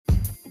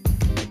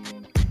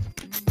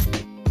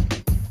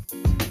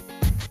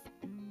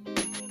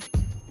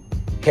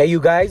Hey,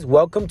 you guys,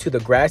 welcome to the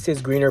Grass is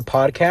Greener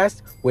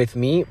podcast with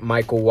me,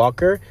 Michael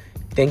Walker.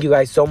 Thank you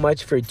guys so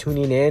much for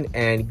tuning in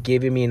and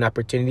giving me an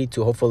opportunity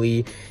to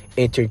hopefully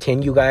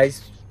entertain you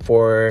guys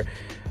for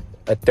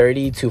a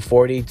 30 to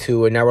 40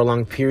 to an hour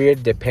long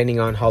period, depending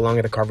on how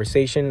long the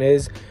conversation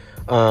is.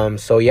 I'm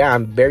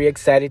very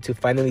excited to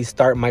finally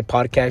start my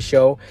podcast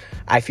show.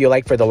 I feel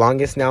like for the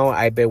longest now,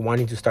 I've been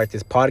wanting to start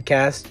this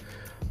podcast.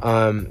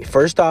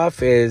 First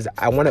off is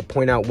I want to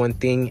point out one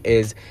thing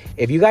is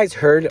if you guys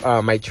heard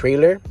my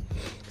trailer,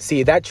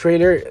 see that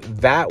trailer,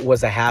 that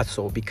was a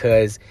hassle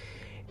because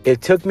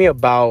it took me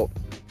about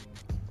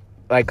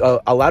like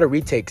a lot of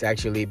retakes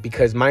actually,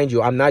 because mind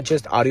you, I'm not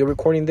just audio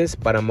recording this,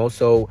 but I'm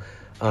also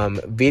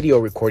video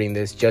recording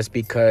this just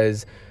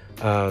because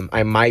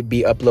I might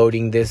be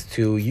uploading this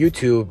to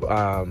YouTube,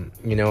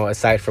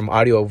 aside from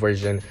audio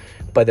version.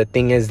 But the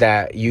thing is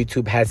that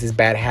YouTube has this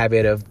bad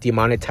habit of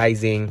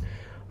demonetizing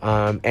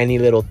any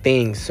little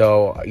thing.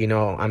 So,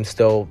 I'm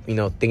still,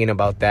 thinking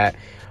about that,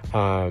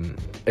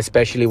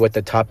 especially with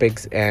the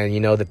topics and,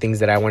 the things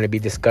that I want to be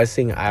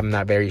discussing. I'm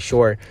not very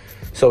sure.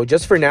 So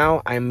just for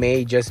now, I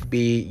may just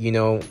be,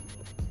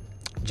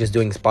 just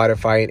doing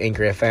Spotify and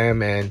Anchor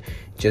FM and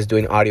just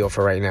doing audio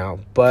for right now.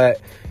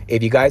 But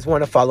if you guys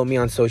want to follow me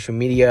on social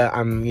media,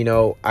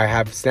 I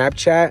have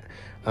Snapchat.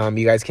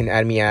 You guys can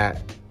add me at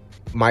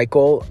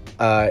Michael.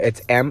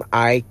 It's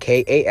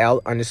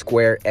MIKAL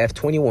 _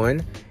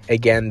 F21.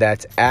 Again,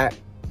 that's at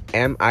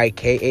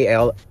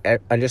MIKAL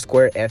 _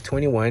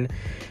 F21.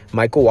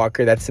 Michael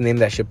Walker, that's the name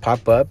that should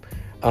pop up.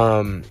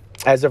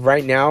 As of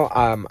right now,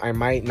 I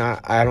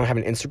don't have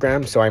an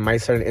Instagram, so I might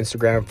start an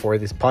Instagram for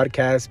this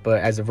podcast.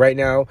 But as of right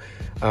now,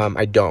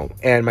 I don't.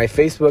 And my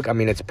Facebook,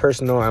 it's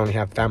personal. I only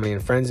have family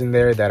and friends in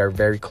there that are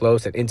very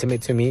close and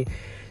intimate to me.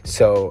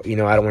 So,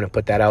 I don't want to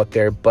put that out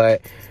there.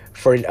 But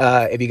for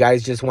if you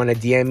guys just want to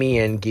DM me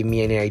and give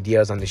me any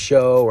ideas on the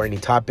show or any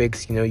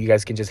topics, you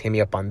guys can just hit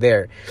me up on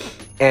there.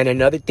 And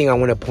another thing I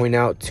want to point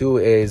out too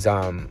is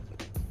back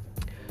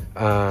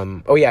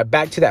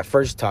to that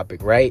first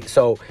topic, right?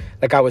 So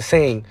like I was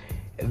saying,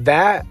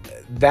 that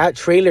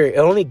trailer, it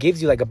only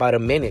gives you like about a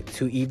minute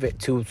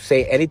to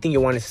say anything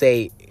you want to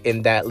say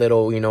in that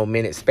little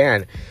minute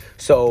span.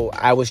 So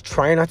I was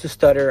trying not to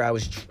stutter. I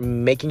was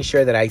making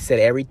sure that I said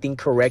everything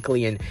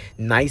correctly and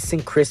nice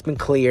and crisp and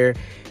clear.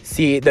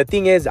 See, the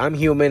thing is, I'm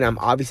human. I'm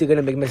obviously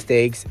gonna make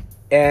mistakes,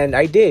 and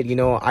I did.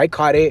 I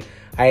caught it.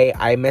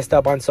 I messed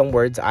up on some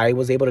words. I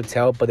was able to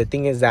tell, but the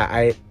thing is that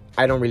I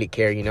don't really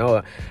care.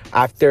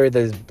 After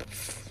the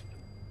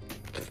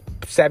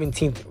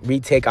 17th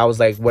retake, I was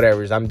like,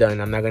 whatever, I'm done.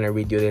 I'm not gonna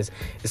redo this,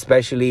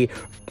 especially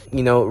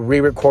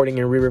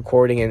re-recording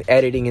and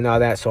editing and all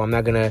that. So I'm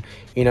not gonna,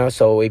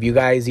 so if you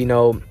guys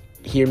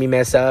hear me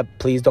mess up,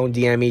 please don't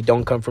DM me,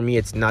 don't come for me.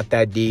 It's not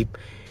that deep.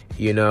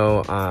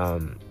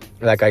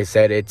 Like I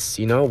said, it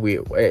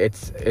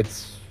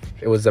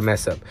was a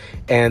mess up.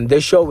 And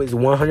this show is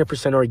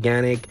 100%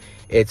 organic.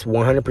 It's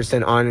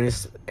 100%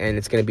 honest, and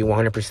it's gonna be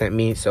 100%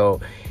 me.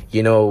 So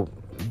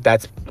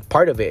that's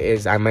part of it,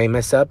 is I might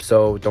mess up,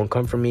 so don't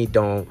come for me.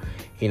 Don't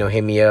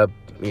hit me up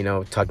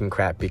talking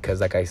crap,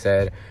 because like I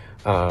said,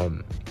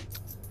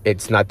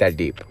 it's not that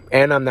deep,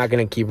 and I'm not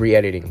gonna keep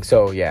re-editing.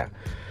 So yeah,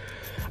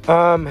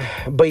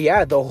 but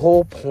yeah, the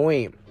whole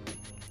point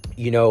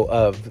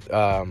of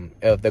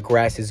the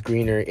grass is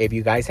greener, if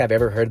you guys have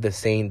ever heard the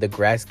saying, the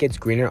grass gets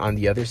greener on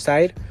the other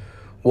side,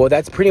 well,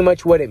 that's pretty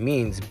much what it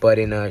means, but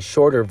in a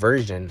shorter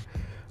version.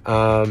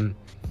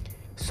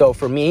 So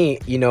for me,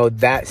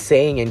 that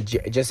saying, and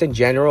just in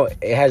general,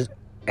 it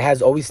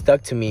has always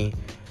stuck to me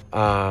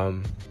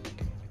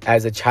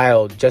as a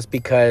child, just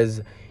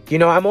because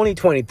I'm only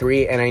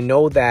 23, and I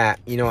know that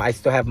I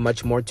still have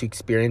much more to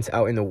experience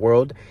out in the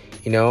world.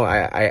 I know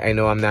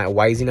I'm not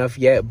wise enough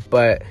yet,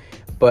 but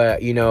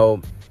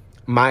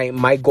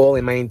my goal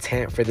and my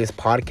intent for this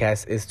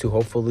podcast is to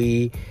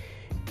hopefully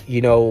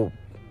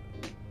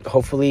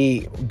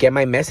get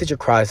my message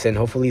across, and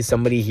hopefully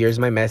somebody hears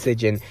my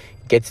message and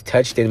gets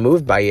touched and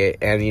moved by it,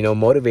 and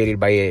motivated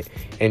by it,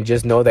 and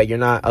just know that you're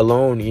not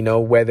alone.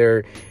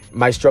 Whether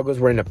my struggles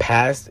were in the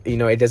past,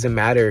 it doesn't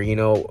matter.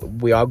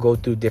 We all go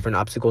through different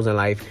obstacles in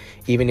life,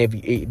 even if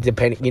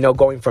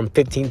going from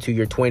 15 to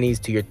your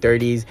 20s to your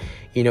 30s,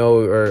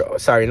 or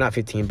sorry, not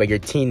 15, but your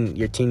teen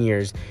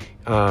years,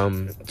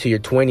 to your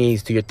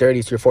 20s, to your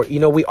 30s, to your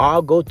 40s. We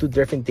all go through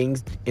different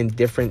things in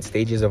different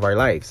stages of our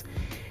lives.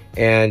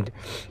 And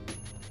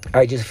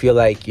I just feel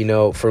like,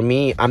 for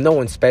me, I'm no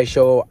one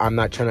special. I'm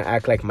not trying to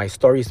act like my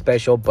story's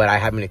special, but I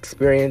have an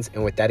experience.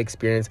 And with that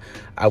experience,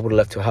 I would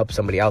love to help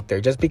somebody out there.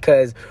 Just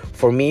because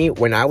for me,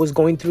 when I was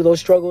going through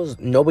those struggles,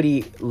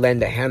 nobody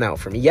lent a hand out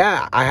for me.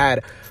 Yeah, I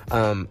had,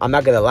 I'm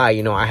not going to lie,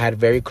 I had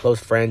very close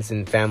friends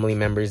and family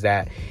members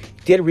that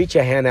did reach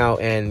a hand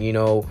out and,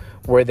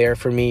 were there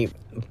for me.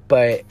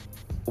 But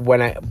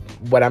what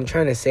I'm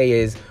trying to say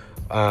is,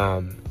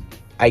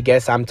 I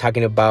guess I'm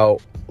talking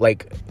about,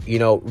 like,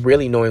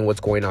 really knowing what's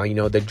going on,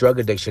 the drug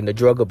addiction, the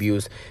drug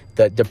abuse,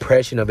 the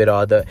depression of it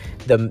all, the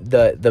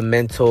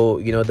mental,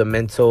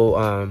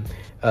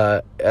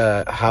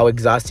 how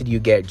exhausted you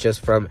get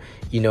just from,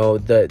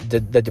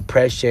 the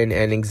depression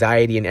and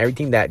anxiety and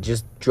everything that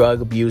just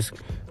drug abuse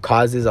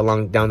causes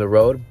along down the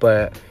road.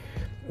 But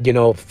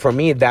for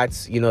me,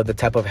 that's the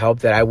type of help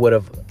that I would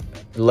have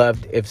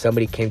loved if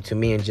somebody came to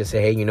me and just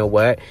say, hey, you know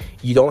what,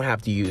 you don't have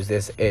to use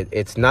this.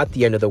 It's not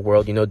the end of the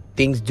world.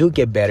 Things do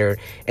get better,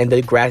 and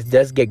the grass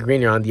does get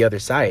greener on the other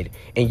side,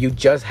 and you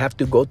just have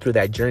to go through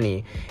that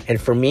journey.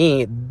 And for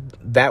me,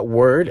 that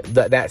word,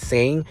 that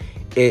saying,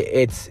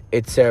 it's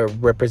a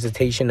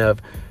representation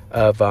of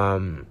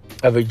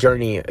a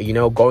journey,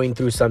 going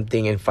through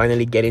something and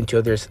finally getting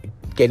to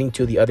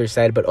the other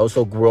side, but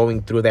also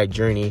growing through that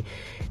journey.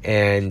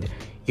 And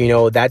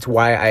that's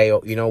why I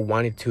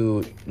wanted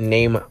to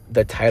name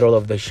the title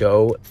of the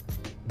show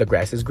The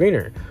Grass is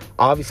Greener.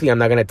 Obviously, I'm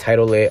not gonna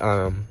title it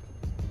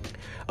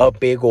a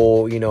big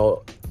old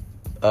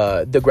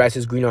The Grass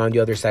is Greener on the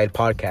Other Side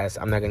podcast.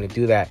 I'm not gonna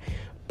do that.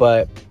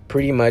 But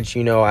pretty much,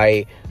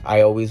 I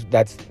always,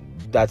 that's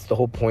the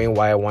whole point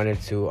why I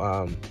wanted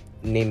to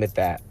name it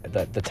that,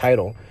 the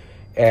title.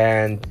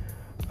 And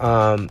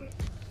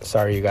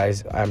sorry you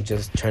guys, I'm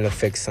just trying to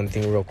fix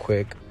something real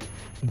quick.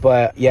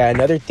 But yeah,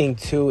 another thing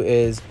too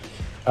is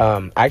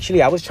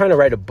actually I was trying to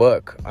write a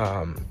book.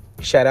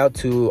 Shout out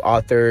to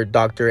author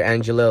Dr.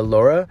 Angela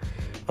Laura.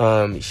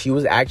 She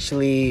was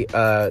actually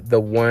the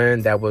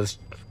one that was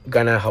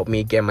gonna help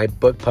me get my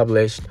book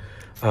published.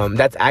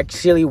 That's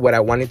actually what I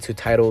wanted to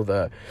title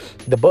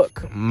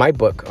my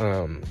book,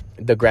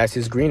 The Grass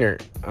is Greener.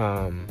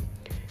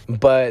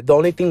 But the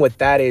only thing with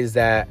that is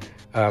that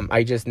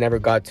I just never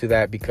got to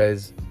that,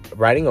 because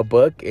writing a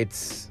book,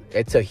 it's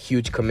a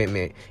huge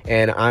commitment,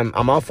 and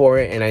I'm all for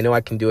it, and I know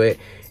I can do it.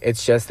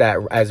 It's just that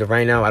as of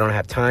right now, I don't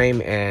have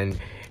time. And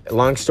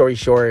long story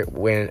short,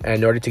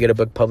 in order to get a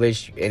book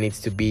published, it needs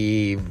to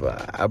be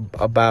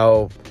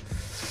about,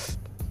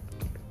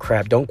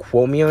 crap, don't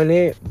quote me on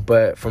it,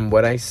 but from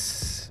what I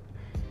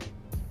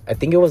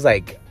think it was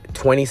like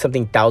 20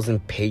 something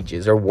thousand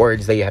pages or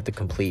words that you have to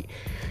complete.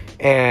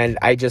 And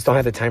I just don't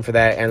have the time for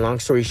that. And long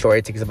story short,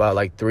 it takes about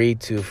like 3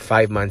 to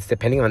 5 months,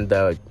 depending on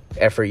the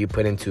effort you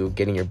put into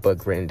getting your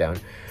book written down.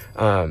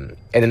 And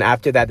then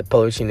after that, the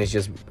publishing is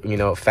just,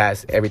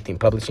 fast. Everything,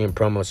 publishing and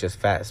promo is just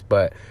fast.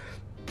 But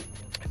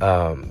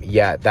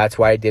yeah, that's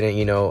why I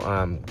didn't,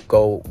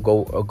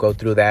 go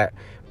through that.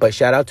 But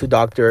shout out to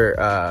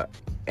Dr.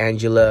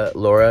 Angela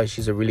Laura.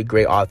 She's a really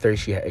great author.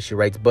 She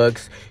writes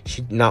books.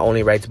 She not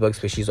only writes books,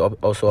 but she's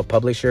also a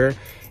publisher.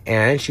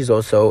 And she's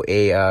also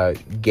a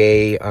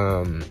gay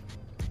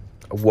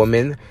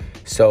woman.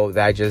 So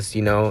that just,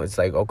 it's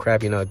like, oh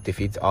crap, it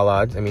defeats all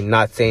odds. I mean,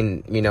 not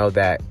saying,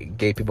 that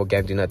gay people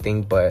can't do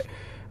nothing, but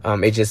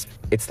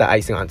it's the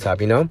icing on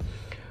top,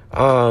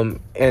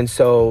 and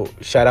so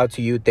shout out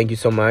to you. Thank you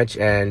so much.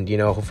 And,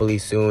 hopefully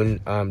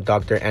soon,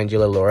 Dr.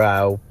 Angela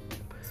Laura,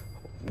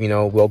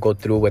 we'll go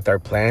through with our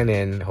plan,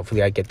 and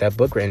hopefully I get that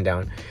book written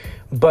down.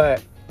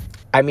 But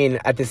I mean,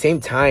 at the same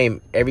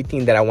time,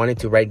 everything that I wanted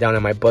to write down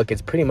in my book is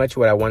pretty much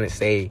what I want to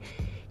say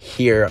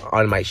here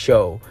on my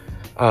show.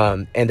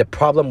 And the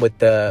problem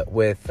with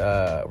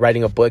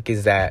writing a book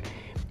is that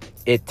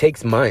it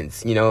takes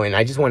months, and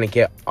I just want to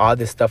get all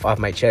this stuff off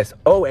my chest.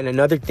 Oh, and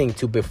another thing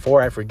too,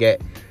 before I forget,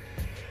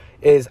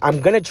 is I'm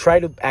going to try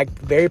to act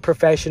very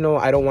professional.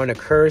 I don't want to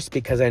curse,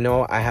 because I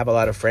know I have a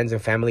lot of friends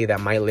and family that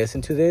might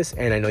listen to this,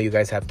 and I know you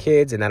guys have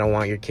kids, and I don't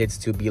want your kids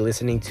to be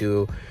listening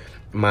to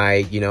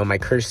my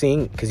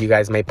cursing, because you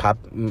guys might pop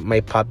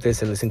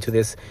this and listen to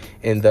this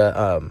in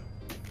the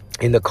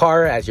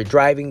car as you're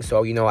driving.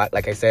 So,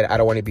 like I said, I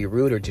don't want to be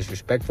rude or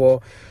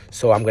disrespectful,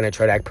 so I'm going to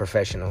try to act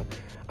professional.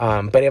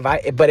 But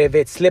if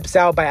it slips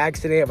out by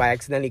accident, if I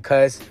accidentally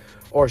cuss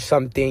or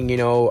something,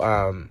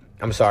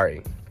 I'm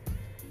sorry.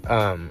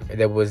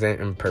 That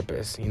wasn't on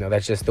purpose.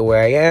 That's just the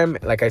way I am.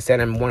 Like I said,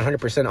 I'm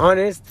 100%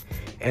 honest,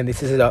 and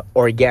this is an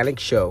organic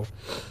show.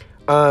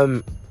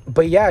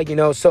 But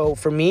yeah, so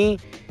for me,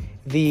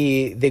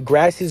 the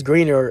grass is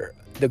greener.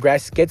 The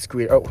grass gets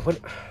greener. Oh, what?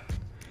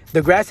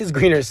 The Grass is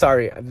Greener.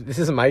 Sorry, this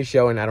is my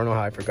show, and I don't know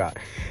how I forgot.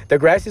 The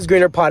Grass is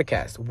Greener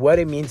podcast. What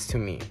it means to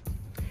me.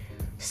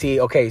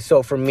 See, okay,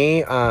 so for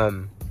me,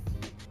 like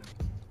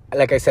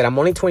I said, I'm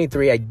only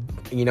 23. I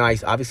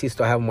obviously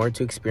still have more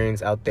to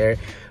experience out there,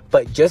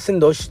 but just in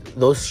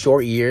those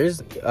short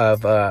years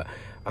of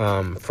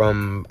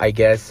from, I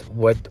guess,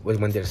 when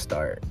did it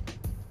start?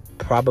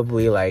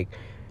 Probably like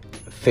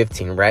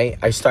 15, right?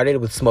 I started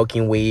with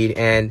smoking weed,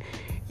 and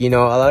a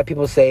lot of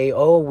people say,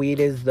 oh, weed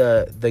is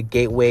the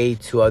gateway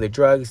to other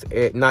drugs.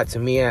 Not to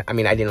me. I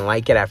mean, I didn't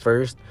like it at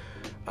first,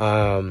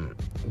 and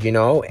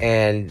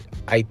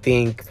I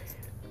think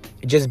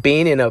just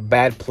being in a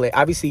bad place,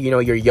 obviously,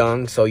 you're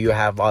young, so you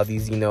have all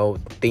these,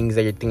 things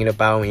that you're thinking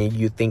about, and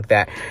you think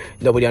that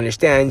nobody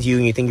understands you,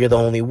 and you think you're the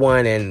only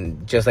one,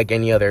 and just like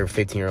any other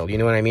 15-year-old, you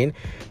know what I mean?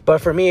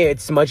 But for me,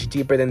 it's much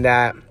deeper than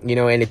that,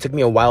 and it took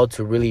me a while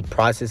to really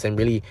process and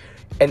really,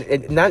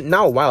 and not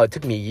a while, it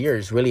took me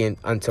years, really,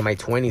 until my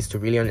 20s to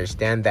really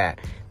understand that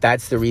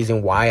that's the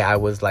reason why I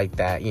was like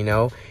that,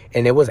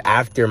 and it was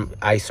after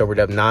I sobered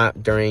up,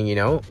 not during,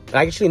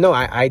 actually, no,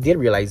 I did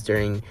realize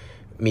during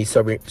me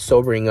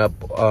sobering up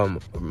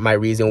my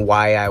reason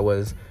why I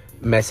was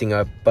messing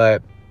up.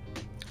 But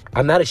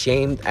I'm not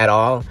ashamed at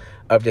all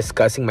of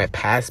discussing my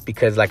past,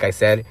 because like I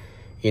said,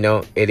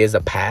 it is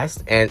a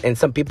past, and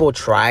some people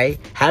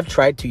have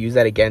tried to use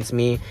that against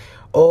me.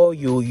 Oh,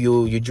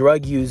 you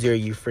drug user,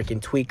 you freaking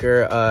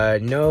tweaker.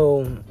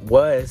 No,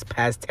 was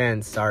past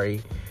tense,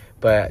 sorry,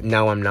 but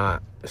now I'm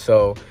not.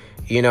 So,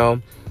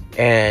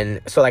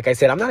 and so like I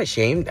said, I'm not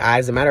ashamed.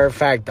 As a matter of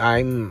fact,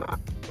 I'm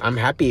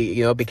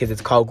happy, because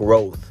it's called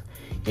growth.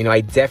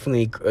 I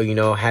definitely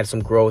had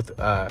some growth.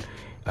 Of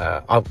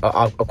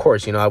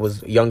course, I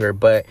was younger,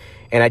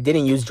 and I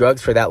didn't use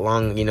drugs for that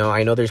long.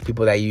 I know there's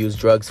people that use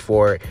drugs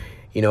for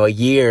a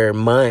year,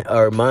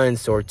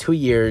 months, or 2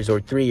 years, or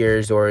 3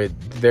 years, or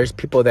there's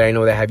people that I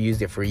know that have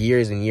used it for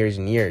years and years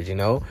and years,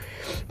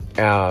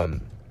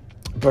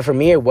 but for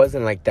me, it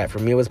wasn't like that. For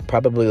me, it was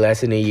probably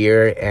less than a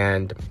year,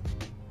 and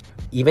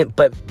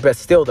but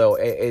still though,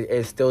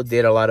 it still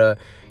did a lot of,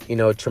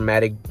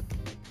 traumatic,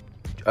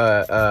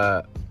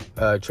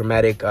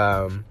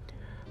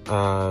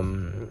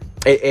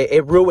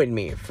 it ruined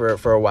me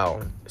for a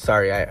while.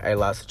 Sorry, I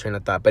lost the train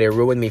of thought, but it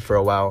ruined me for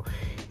a while.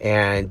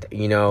 And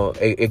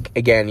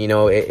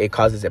it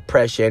causes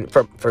depression.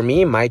 For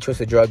me, my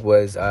choice of drug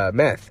was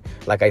meth.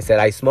 Like I said,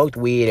 I smoked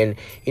weed,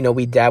 and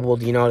we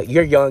dabbled.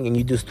 You're young and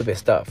you do stupid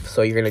stuff,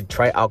 so you're gonna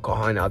try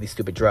alcohol and all these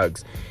stupid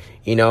drugs.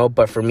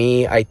 But for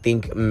me, I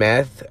think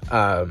meth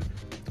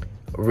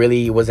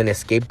really was an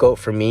scapegoat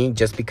for me,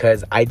 just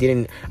because I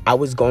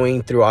was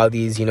going through all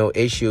these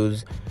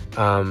issues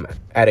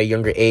at a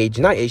younger age.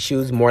 Not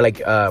issues, more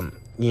like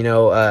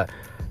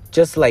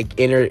just like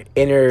inner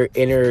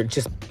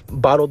just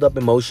bottled up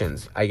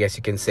emotions, I guess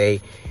you can say.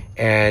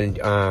 And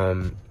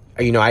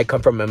I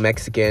come from a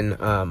Mexican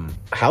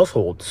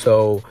household,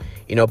 so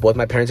both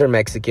my parents are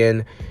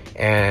Mexican,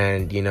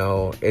 and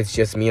it's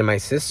just me and my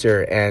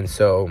sister. And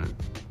so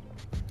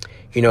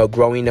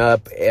growing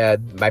up,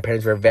 my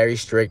parents were very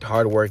strict,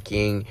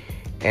 hardworking,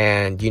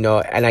 and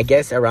and I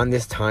guess around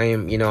this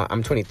time,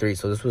 I'm 23,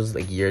 so this was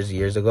like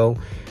years ago.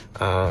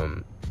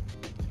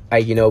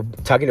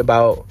 Talking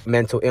about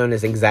mental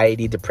illness,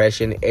 anxiety,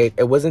 depression,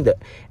 it wasn't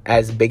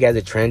as big as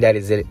a trend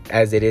as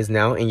it is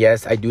now. And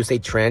yes, I do say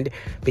trend,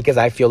 because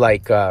I feel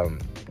like a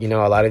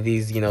lot of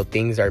these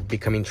things are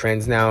becoming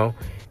trends now.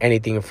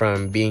 Anything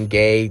from being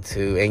gay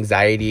to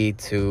anxiety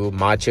to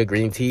matcha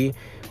green tea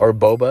or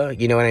boba,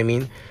 you know what I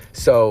mean?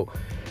 So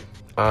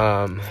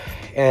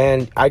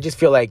and I just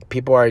feel like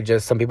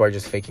some people are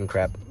just faking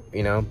crap,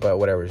 but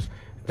whatever,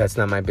 that's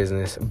not my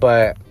business.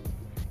 But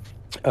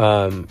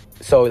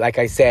so like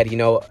I said,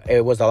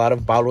 it was a lot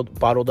of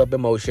bottled up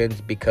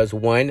emotions, because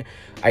one,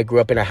 I grew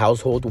up in a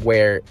household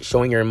where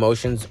showing your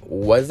emotions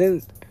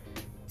wasn't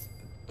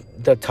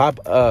the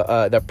top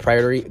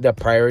the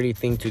priority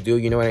thing to do,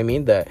 you know what I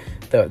mean,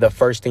 the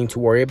first thing to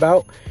worry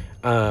about.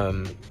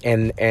 And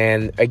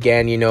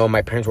again,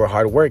 my parents were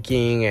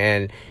hardworking,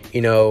 and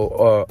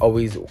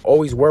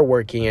always were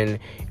working, and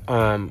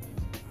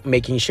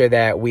making sure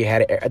that we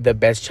had the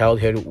best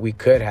childhood we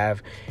could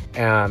have.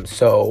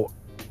 So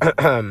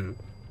I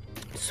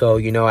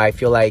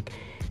feel like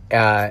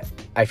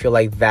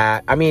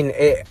that. I mean,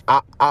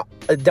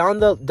 down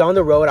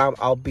the road,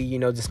 I'll be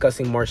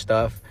discussing more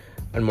stuff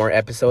on more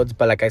episodes.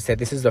 But like I said,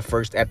 this is the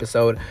first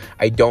episode.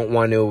 I don't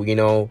want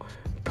to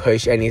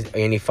push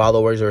any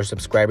followers or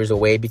subscribers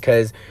away,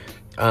 because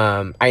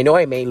I know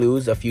I may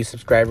lose a few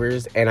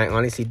subscribers, and I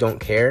honestly don't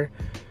care,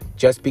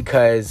 just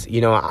because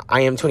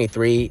I am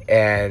 23,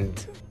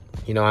 and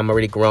I'm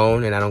already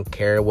grown, and I don't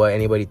care what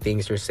anybody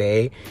thinks or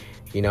say.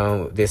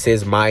 This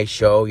is my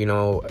show,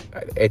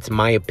 it's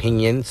my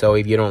opinion. So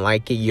if you don't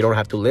like it, you don't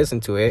have to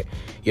listen to it.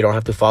 You don't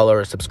have to follow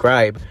or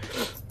subscribe.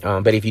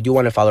 But if you do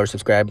want to follow or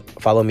subscribe,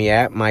 follow me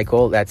at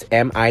Michael. That's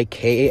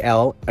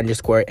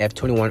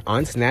MIKAL_F21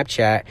 on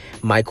Snapchat.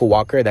 Michael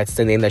Walker. That's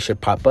the name that should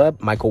pop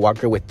up. Michael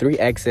Walker with 3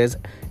 X's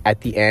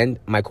at the end.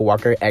 Michael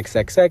Walker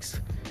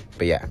XXX.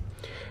 But yeah,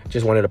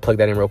 just wanted to plug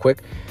that in real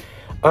quick.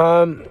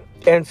 And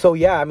so,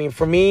 yeah, I mean,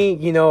 for me,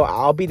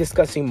 I'll be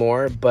discussing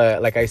more,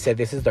 but like I said,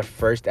 this is the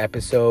first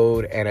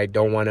episode, and I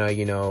don't want to,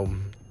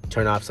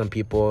 turn off some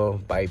people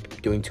by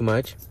doing too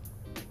much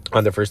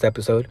on the first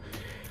episode.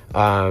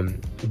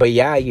 But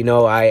yeah,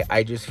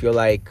 I just feel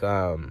like,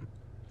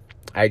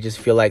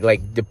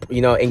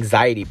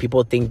 anxiety.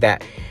 People think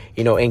that,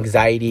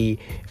 anxiety,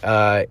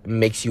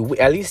 makes you,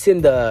 at least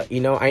in the,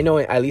 I know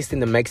at least in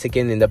the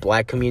Mexican, in the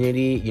Black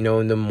community,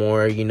 in the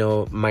more,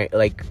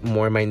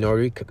 more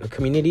minority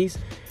communities,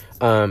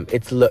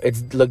 it's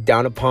looked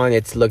down upon.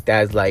 It's looked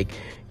as like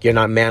you're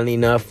not manly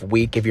enough,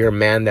 weak. If you're a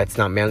man that's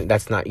not manly,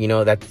 that's not,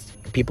 that's,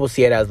 people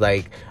see it as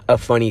like a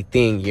funny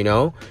thing,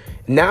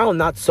 Now,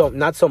 not so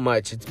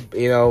much. It's,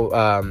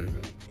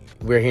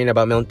 we're hearing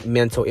about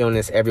mental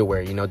illness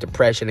everywhere,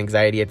 depression,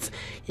 anxiety. It's,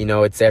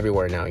 it's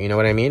everywhere now. You know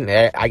what I mean?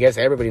 I guess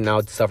everybody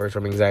now suffers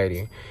from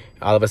anxiety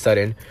all of a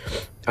sudden.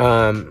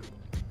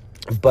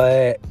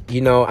 But,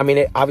 I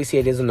mean, obviously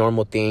it is a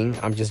normal thing.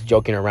 I'm just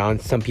joking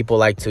around. Some people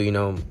like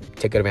to,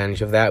 take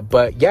advantage of that.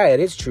 But yeah, it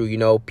is true.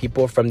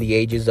 People from the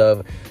ages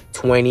of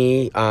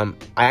 20. I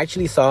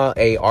actually saw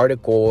I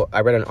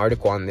read an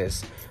article on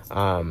this,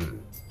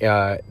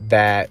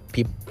 that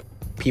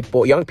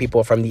young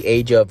people from the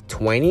age of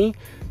 20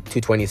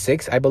 to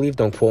 26, I believe,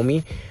 don't quote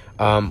me,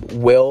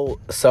 will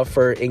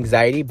suffer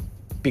anxiety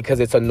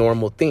because it's a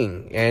normal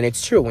thing. And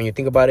it's true. When you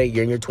think about it,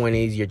 you're in your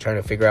 20s, you're trying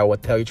to figure out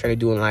what the hell you're trying to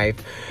do in life.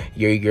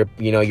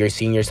 You're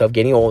seeing yourself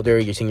getting older,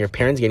 you're seeing your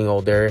parents getting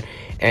older,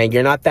 and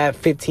you're not that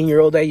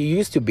 15-year-old that you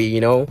used to be.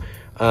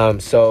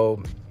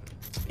 So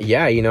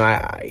yeah,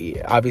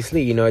 I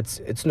obviously,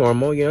 it's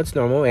normal. It's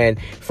normal. And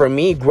for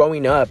me,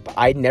 growing up,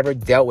 I never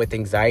dealt with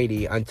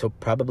anxiety until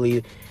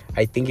probably,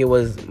 I think it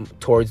was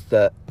towards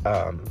the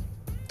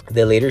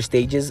later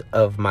stages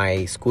of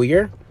my school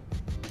year,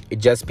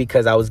 just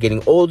because I was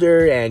getting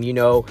older. And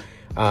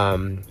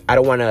I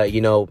don't want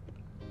to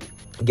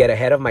get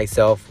ahead of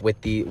myself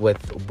with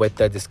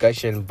the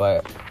discussion.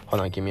 But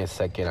hold on, give me a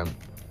second. I'm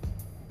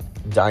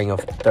dying of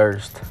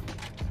thirst.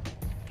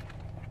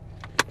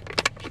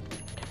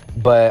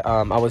 But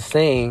I was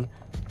saying,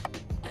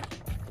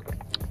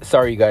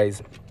 sorry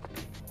guys,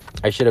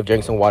 I should have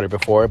drank some water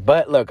before.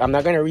 But look, I'm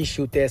not gonna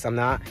reshoot this. I'm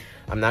not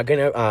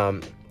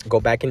gonna go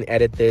back and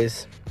edit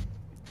this.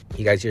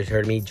 You guys just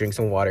heard me drink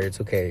some water.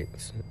 It's okay.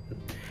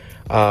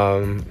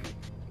 What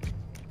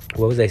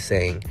was I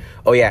saying?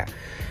 Oh yeah.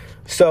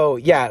 So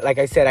yeah, like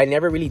I said, I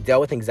never really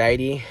dealt with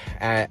anxiety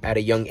at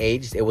a young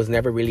age. It was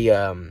never really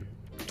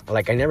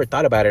I never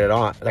thought about it at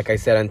all. Like I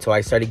said, until I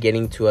started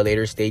getting to a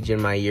later stage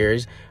in my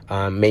years,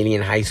 mainly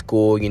in high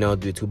school,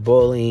 due to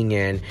bullying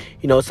and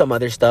some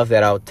other stuff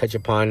that I'll touch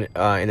upon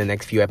in the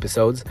next few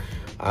episodes.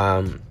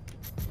 And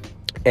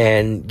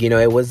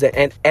it was,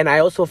 and I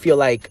also feel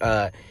like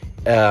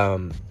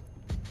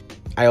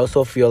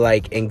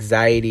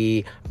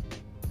anxiety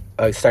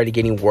started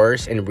getting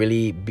worse and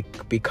really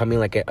becoming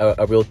like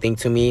a real thing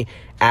to me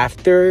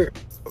after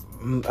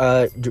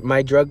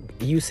my drug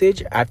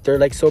usage, after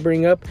like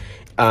sobering up.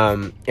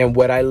 And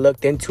what I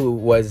looked into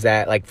was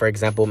that, like, for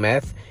example,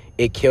 meth,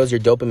 it kills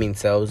your dopamine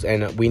cells,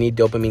 and we need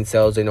dopamine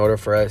cells in order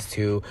for us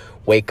to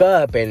wake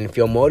up and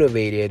feel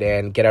motivated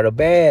and get out of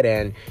bed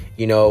and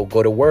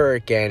go to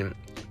work. And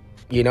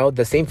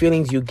the same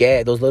feelings you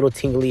get, those little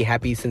tingly,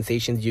 happy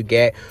sensations you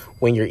get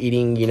when you're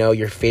eating,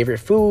 your favorite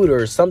food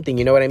or something,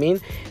 you know what I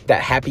mean?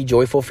 That happy,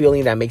 joyful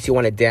feeling that makes you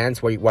want to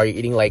dance while you're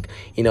eating, like,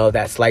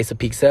 that slice of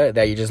pizza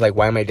that you're just like,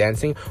 why am I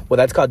dancing? Well,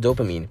 that's called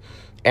dopamine.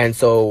 And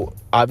so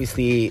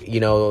obviously,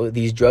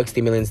 these drug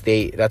stimulants,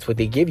 that's what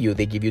they give you.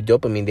 They give you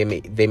dopamine.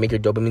 They make your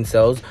dopamine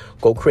cells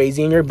go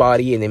crazy in your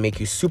body, and they make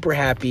you super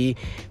happy.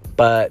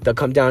 But the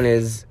come down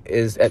is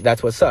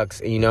that's what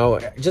sucks.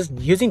 Just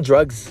using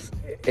drugs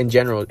in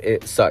general,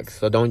 it sucks.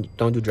 So don't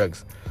do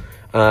drugs.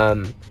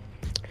 But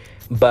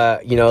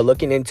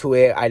looking into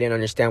it, I didn't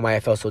understand why I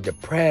felt so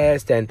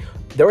depressed, and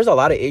there was a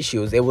lot of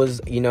issues. It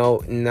was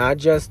not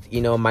just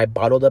my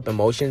bottled up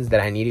emotions that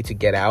I needed to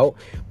get out,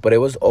 but it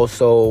was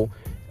also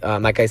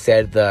like I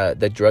said,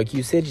 the drug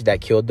usage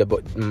that killed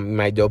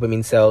my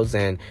dopamine cells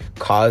and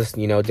caused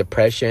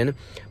depression.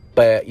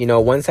 But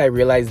once I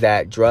realized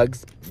that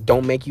drugs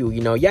don't make you,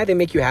 they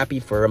make you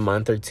happy for a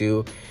month or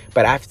two,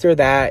 but after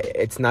that,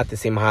 it's not the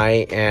same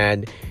high,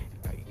 and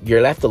you're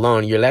left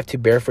alone. You're left to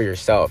bear for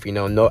yourself.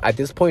 No, at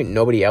this point,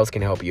 nobody else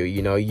can help you.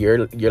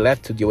 You're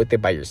left to deal with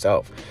it by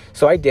yourself.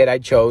 So I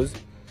chose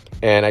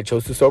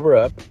to sober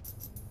up,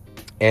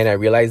 and I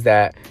realized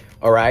that,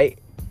 all right,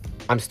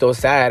 I'm still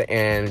sad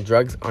and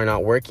drugs are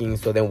not working.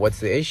 So then what's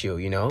the issue,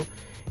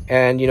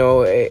 And,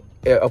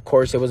 of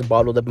course, it was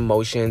bottled up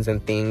emotions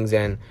and things.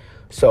 And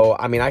so,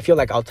 I mean, I feel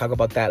like I'll talk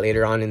about that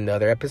later on in the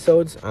other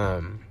episodes.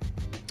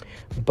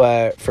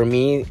 But for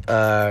me,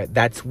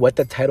 that's what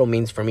the title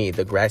means for me.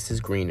 The grass is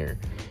greener,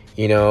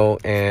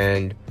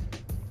 and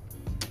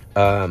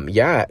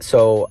yeah.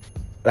 So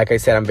like I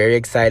said, I'm very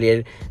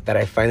excited that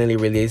I finally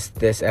released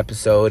this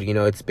episode.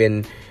 It's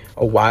been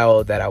a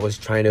while that I was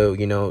trying to,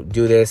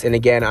 do this. And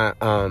again,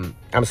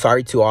 I'm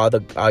sorry to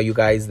all you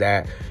guys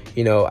that,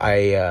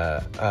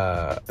 I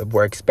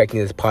were expecting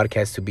this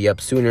podcast to be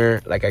up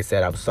sooner. Like I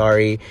said, I'm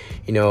sorry.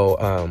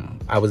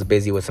 I was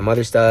busy with some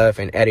other stuff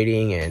and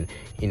editing and,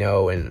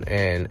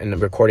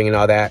 and recording and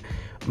all that.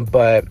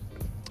 But,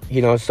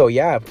 so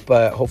yeah,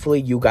 but hopefully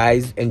you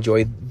guys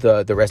enjoy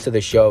the rest of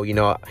the show.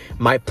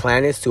 My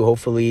plan is to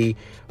hopefully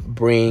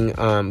bring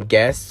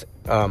guests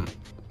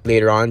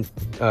later on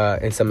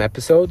in some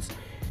episodes.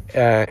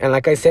 And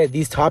like I said,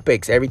 these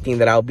topics, everything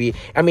that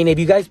if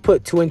you guys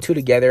put 2 and 2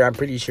 together, I'm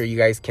pretty sure you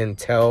guys can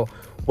tell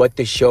what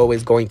the show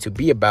is going to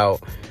be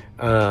about.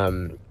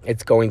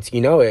 It's going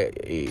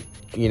to,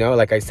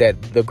 like I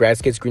said, the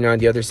grass gets greener on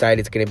the other side.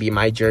 It's going to be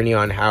my journey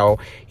on how,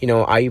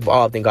 I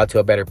evolved and got to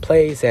a better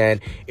place. And,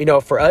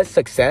 for us,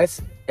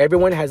 success,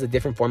 everyone has a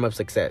different form of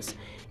success.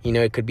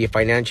 It could be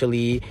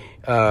financially,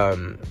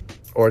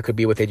 or it could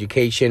be with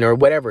education or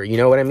whatever. You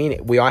know what I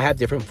mean? We all have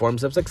different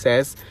forms of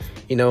success.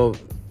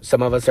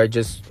 Some of us are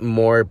just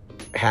more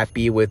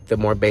happy with the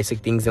more basic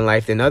things in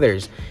life than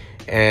others.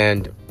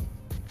 And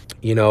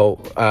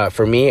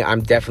for me,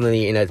 I'm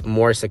definitely in a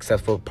more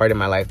successful part of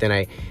my life than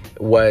I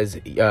was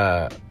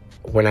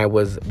when I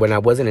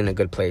wasn't in a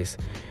good place.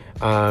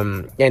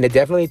 And it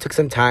definitely took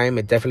some time.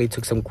 It definitely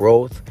took some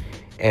growth,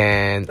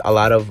 and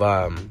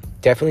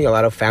definitely a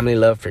lot of family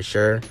love for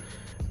sure.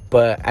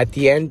 But at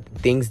the end,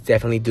 things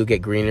definitely do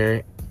get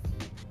greener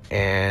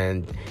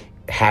and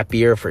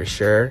happier for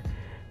sure.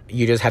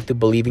 You just have to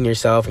believe in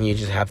yourself, and you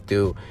have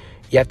to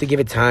give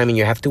it time, and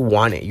you have to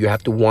want it. You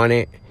have to want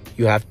it.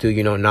 You have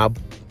to, not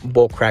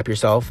bull crap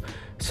yourself.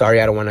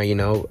 Sorry, I don't want to,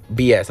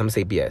 BS. I'm gonna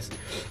say BS.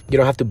 You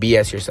don't have to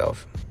BS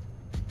yourself.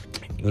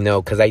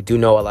 Because I do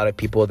know a lot of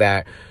people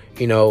that,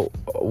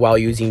 while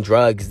using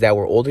drugs, that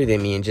were older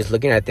than me, and just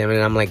looking at them,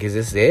 and I'm like, is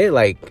this it?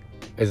 Like,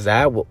 is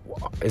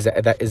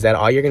that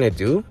all you're gonna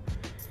do?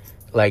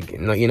 Like,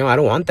 no, I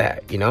don't want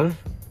that.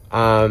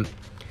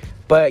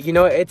 But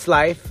it's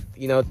life.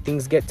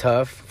 Things get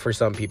tough for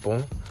some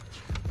people.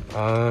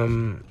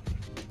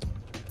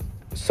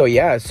 So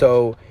yeah.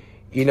 So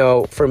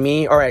for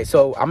me, all right.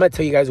 So I'm gonna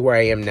tell you guys where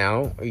I am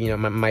now.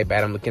 My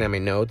bad. I'm looking at my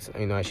notes.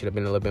 I should have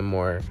been a little bit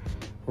more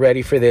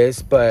ready for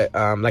this, but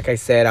like I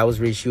said, I was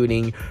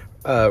reshooting,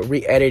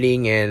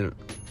 re-editing, and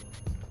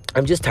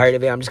I'm just tired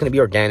of it. I'm just gonna be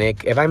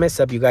organic. If I mess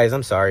up, you guys,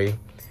 I'm sorry.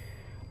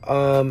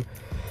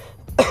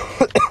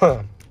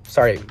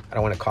 Sorry, I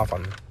don't want to cough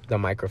on the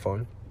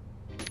microphone.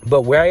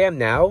 But where I am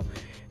now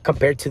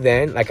compared to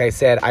then, like I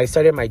said, I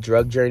started my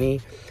drug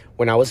journey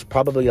when I was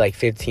probably like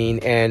 15,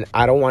 and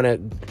I don't want to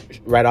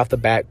right off the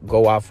bat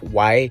go off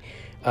why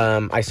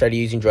I started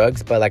using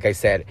drugs, but like I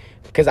said,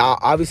 because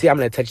obviously I'm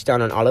going to touch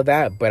down on all of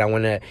that, but I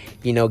want to,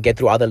 get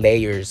through all the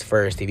layers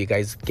first, if you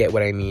guys get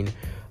what I mean.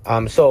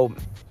 So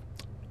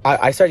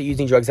I started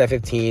using drugs at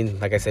 15.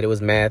 Like I said, it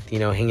was meth,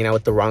 hanging out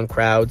with the wrong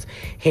crowds,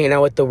 hanging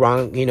out with the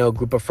wrong,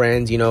 group of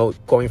friends,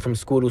 going from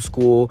school to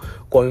school,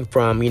 going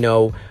from,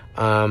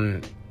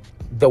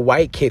 the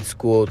white kid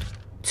school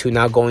to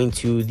now going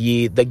to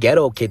the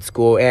ghetto kid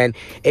school. And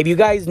if you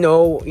guys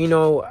know,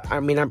 I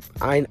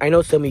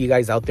know some of you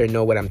guys out there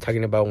know what I'm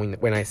talking about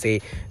when I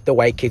say the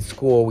white kid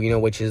school,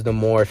 which is the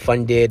more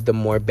funded, the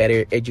more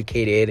better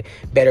educated,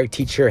 better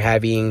teacher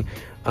having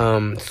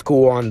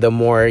school on the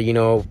more,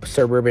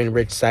 suburban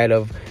rich side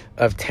of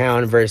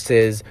town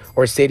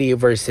or city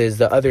versus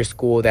the other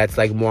school that's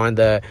like more on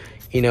the,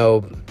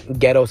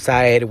 ghetto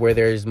side where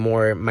there's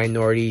more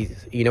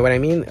minorities, you know what I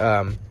mean?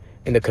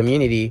 In the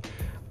community.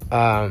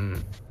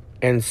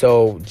 And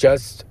so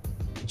just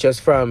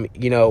from,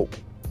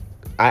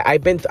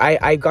 I've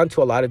gone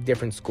to a lot of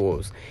different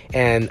schools,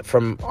 and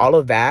from all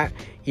of that,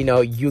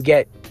 you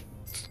get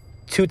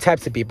two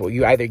types of people.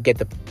 You either get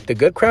the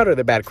good crowd or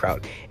the bad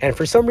crowd. And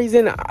for some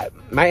reason,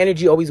 my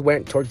energy always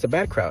went towards the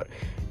bad crowd.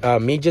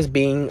 Me just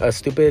being a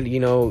stupid,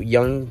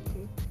 young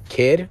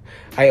kid,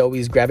 I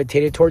always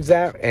gravitated towards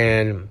that.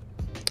 And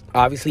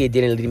obviously it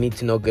didn't lead me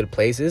to no good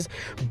places,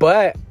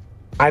 but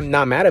I'm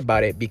not mad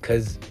about it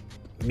because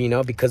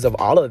of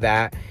all of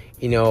that,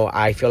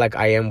 I feel like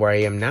I am where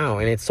I am now.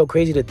 And it's so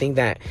crazy to think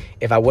that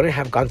if I wouldn't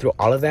have gone through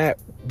all of that,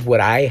 would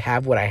I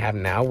have what I have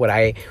now? Would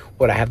I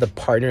have the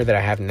partner that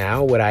I have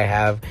now? Would I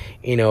have,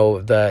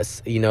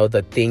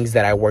 the things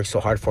that I work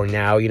so hard for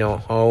now,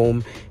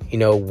 home,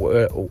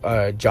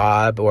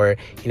 job, or,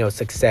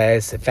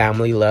 success,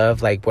 family,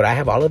 love? Like, would I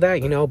have all of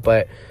that,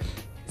 But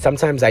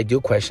sometimes I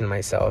do question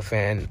myself,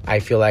 and I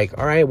feel like,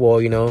 all right, well,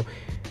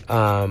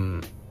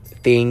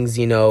 things,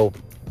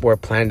 were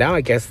planned out,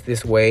 I guess,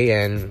 this way,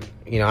 and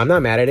I'm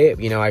not mad at it.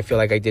 I feel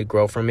like I did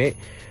grow from it,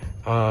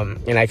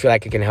 and I feel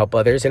like it can help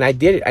others, and I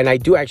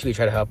do actually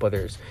try to help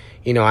others.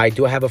 I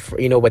do have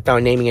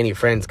without naming any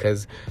friends,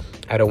 because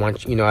I don't want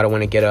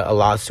to get a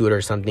lawsuit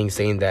or something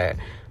saying that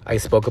I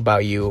spoke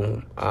about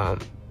you on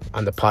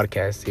the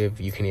podcast,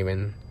 if you can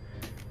even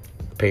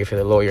pay for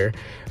the lawyer.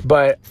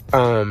 But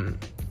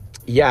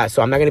yeah,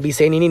 so I'm not going to be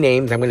saying any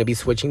names. I'm going to be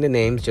switching the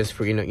names just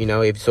for,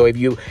 if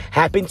you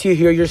happen to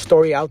hear your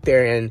story out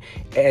there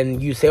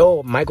and you say,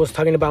 oh, Michael's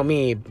talking about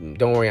me,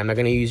 don't worry, I'm not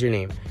going to use your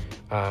name.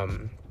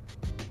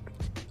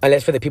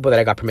 Unless for the people that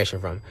I got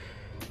permission from.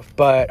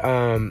 But,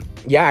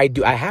 yeah,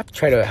 I have to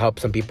try to help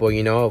some people,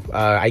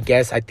 I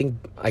think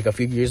like a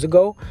few years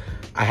ago,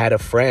 I had a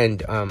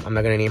friend, I'm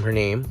not going to name her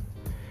name,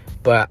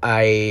 but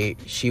I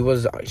think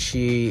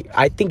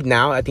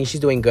she's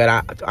doing good.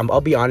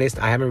 I'll be honest,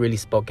 I haven't really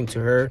spoken to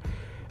her.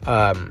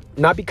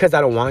 Not because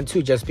I don't want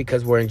to, just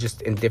because we're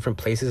just in different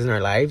places in our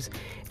lives.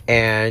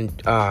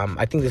 And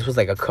I think this was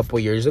like a couple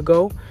years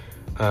ago.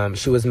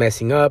 She was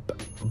messing up,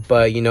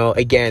 but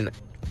again,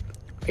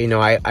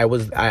 I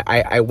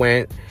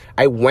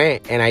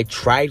went and I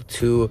tried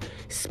to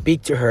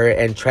speak to her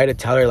and try to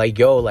tell her like,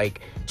 yo,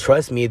 like,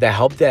 trust me, the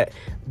help that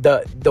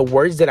the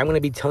words that I'm going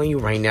to be telling you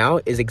right now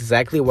is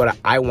exactly what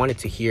I wanted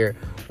to hear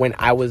when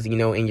I was,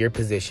 in your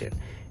position.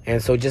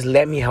 And so just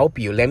let me help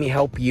you.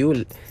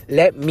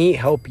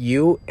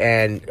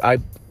 And I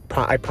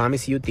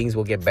promise you things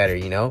will get better,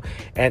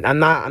 And I'm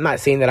not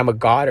saying that I'm a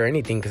god or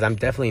anything, because I'm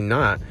definitely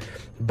not.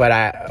 but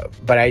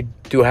I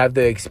do have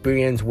the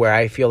experience where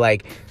I feel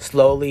like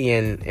slowly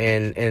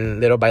and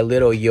little by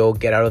little you'll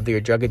get out of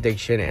your drug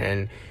addiction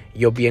and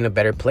you'll be in a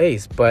better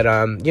place. But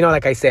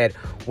like I said,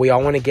 we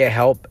all want to get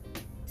help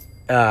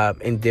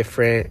in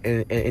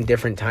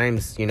different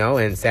times,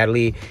 and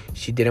sadly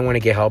she didn't want to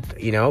get help,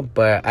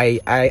 but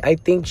I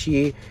think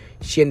she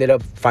ended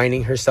up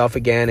finding herself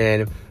again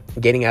and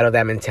getting out of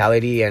that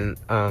mentality, and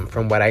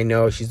from what I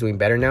know, she's doing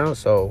better now,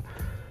 so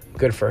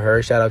good for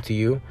her. Shout out to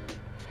you.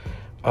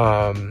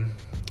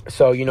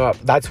 So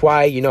that's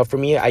why, for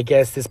me, I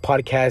guess this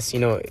podcast,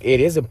 it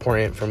is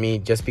important for me,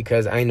 just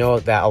because I know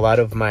that a lot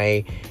of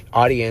my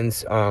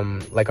audience,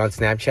 like on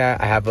Snapchat,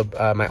 I have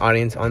my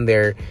audience on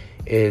there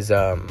is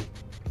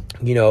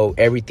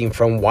everything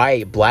from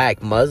white,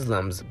 black,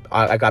 Muslims.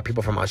 I got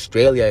people from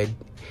Australia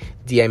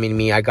DMing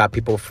me. I got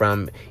people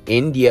from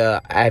India,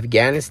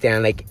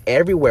 Afghanistan, like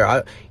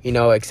everywhere,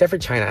 except for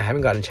China. I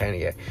haven't gotten China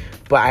yet,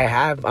 but I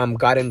have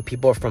gotten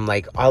people from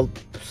like all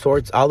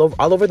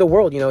over the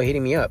world,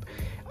 hitting me up.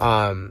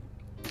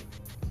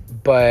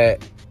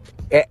 But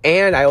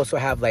I also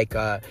have like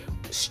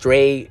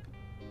straight,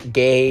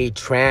 gay,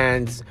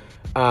 trans,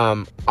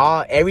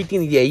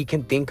 everything that you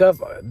can think of.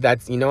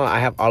 That's I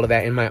have all of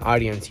that in my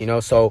audience,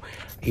 so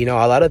a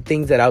lot of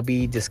things that I'll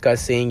be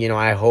discussing,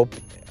 I hope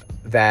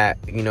that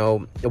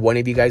one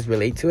of you guys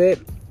relate to it.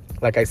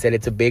 Like I said,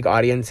 it's a big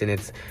audience, and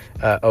it's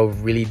a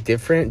really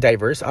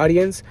diverse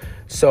audience.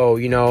 So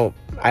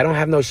I don't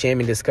have no shame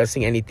in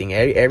discussing anything.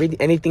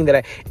 Anything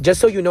that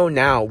just so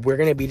now, we're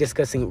gonna be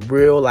discussing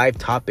real life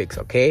topics.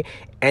 Okay,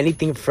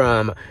 anything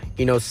from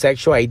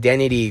sexual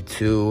identity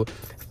to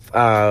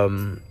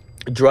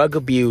drug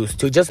abuse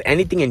to just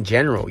anything in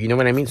general. You know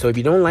what I mean? So if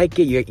you don't like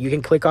it, you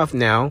can click off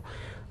now.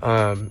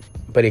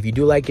 But if you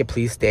do like it,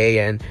 please stay.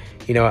 And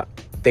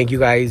thank you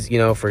guys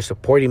for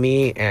supporting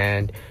me,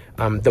 and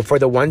for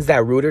the ones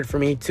that rooted for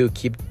me to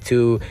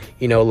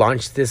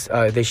launch this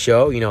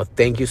show,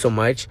 thank you so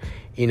much.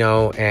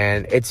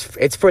 And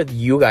it's for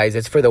you guys.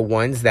 It's for the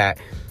ones that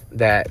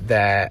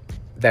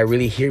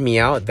really hear me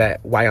out, that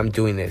why I'm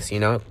doing this.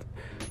 You're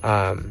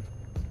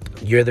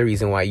the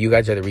reason why. You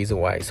guys are the reason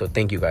why. So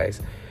thank you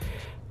guys.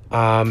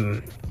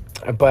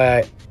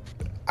 But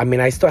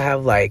I still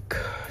have like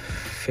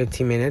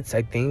 15 minutes,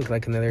 I think,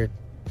 like another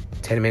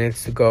 10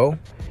 minutes to go.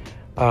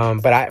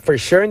 But for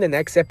sure in the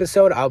next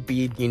episode, I'll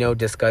be,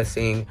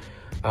 discussing,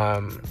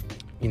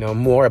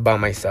 more about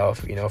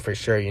myself, for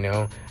sure.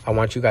 I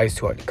want you guys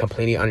to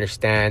completely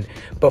understand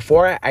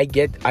before I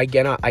get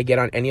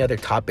on any other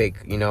topic,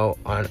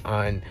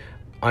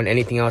 on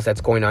anything else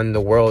that's going on in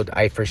the world.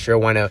 I for sure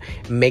want to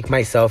make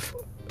myself,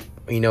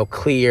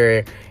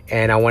 clear,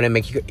 and I want to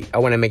make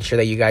sure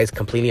that you guys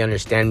completely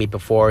understand me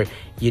before,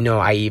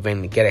 I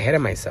even get ahead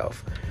of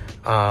myself.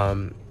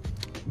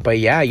 But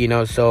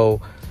yeah,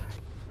 so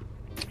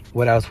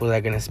what else was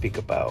I going to speak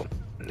about?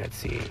 Let's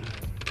see.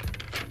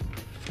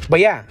 But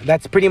yeah,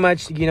 that's pretty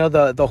much,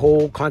 the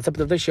whole concept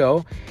of the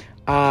show.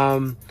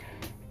 And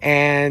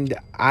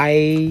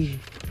I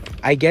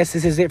guess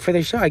this is it for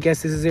the show. I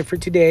guess this is it for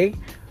today.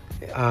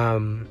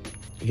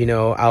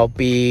 I'll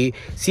be...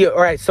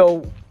 all right,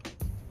 so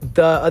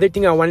the other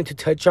thing I wanted to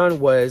touch on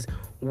was,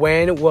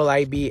 when will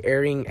I be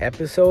airing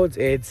episodes?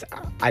 It's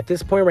at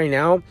this point right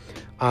now,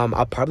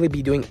 I'll probably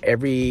be doing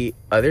every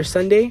other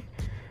Sunday.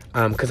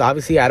 Because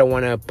obviously I don't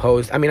want to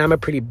post. I'm a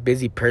pretty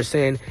busy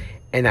person,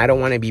 and I don't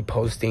want to be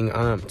posting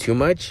too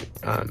much.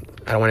 I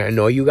don't want to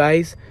annoy you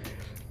guys.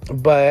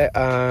 But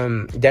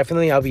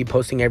definitely I'll be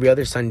posting every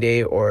other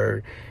Sunday,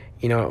 or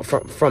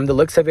from the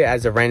looks of it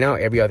as of right now,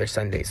 every other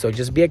Sunday. So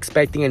just be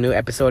expecting a new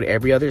episode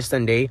every other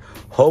Sunday,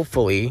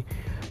 hopefully.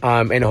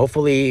 And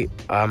hopefully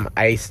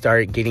I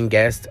start getting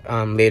guests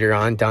later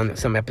on down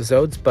some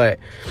episodes. But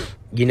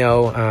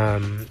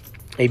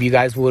if you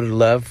guys would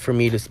love for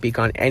me to speak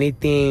on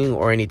anything,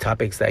 or any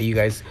topics that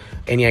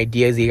any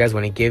ideas that you guys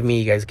want to give me,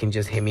 you guys can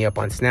just hit me up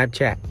on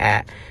Snapchat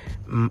at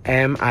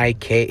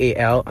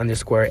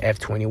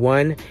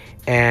MIKAL_F21.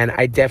 And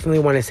I definitely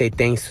want to say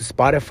thanks to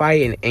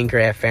Spotify and Anchor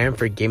FM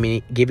for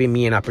giving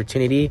me an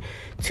opportunity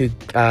to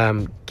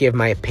give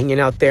my opinion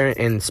out there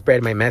and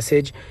spread my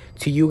message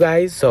to you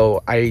guys.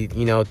 So I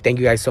thank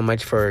you guys so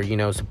much for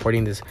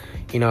supporting this,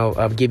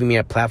 giving me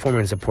a platform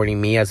and supporting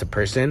me as a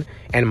person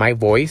and my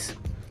voice.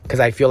 Because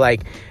I feel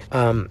like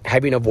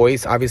having a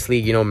voice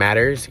obviously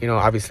matters,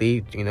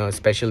 obviously,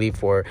 especially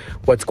for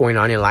what's going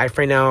on in life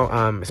right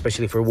now,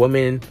 especially for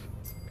women,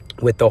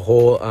 with the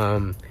whole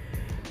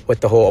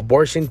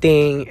abortion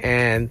thing.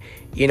 And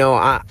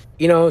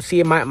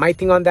see, my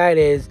thing on that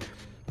is,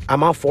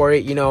 I'm all for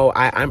it.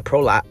 I'm pro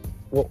life.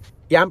 Well,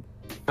 yeah,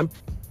 I'm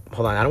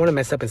hold on, I don't want to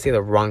mess up and say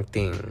the wrong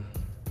thing.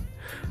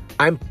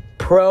 I'm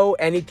pro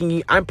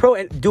anything. I'm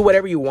pro do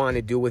whatever you want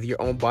to do with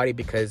your own body,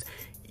 because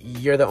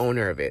you're the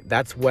owner of it.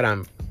 That's what I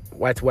am.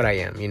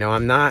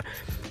 I'm not,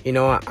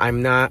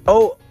 I'm not.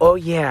 Oh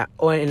yeah.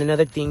 Oh, and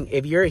another thing,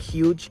 if you're a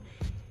huge,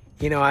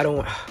 I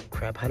don't,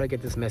 crap, how do I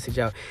get this message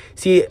out?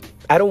 See,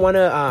 I don't want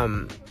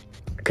to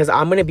because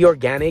I'm going to be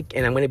organic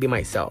and I'm going to be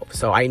myself.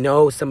 So I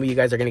know some of you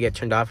guys are going to get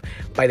turned off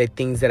by the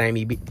things that I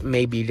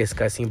may be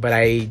discussing, but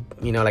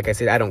like I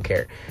said, I don't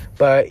care.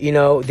 But,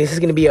 this is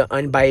going to be an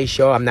unbiased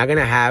show. I'm not going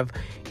to have,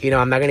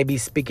 I'm not going to be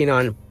speaking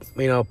on,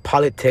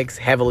 politics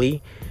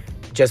heavily,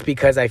 just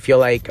because I feel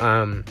like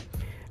I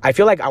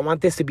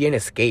want this to be an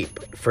escape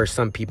for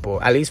some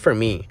people, at least for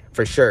me,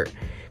 for sure.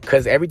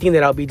 Because everything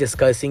that I'll be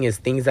discussing is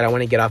things that I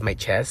want to get off my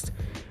chest.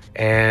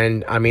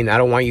 And I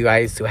don't want you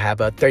guys to have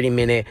a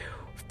 30-minute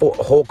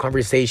whole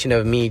conversation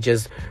of me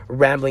just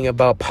rambling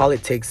about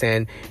politics.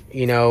 And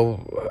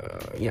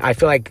I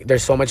feel like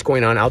there's so much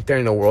going on out there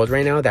in the world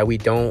right now that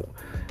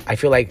I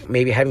feel like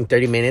maybe having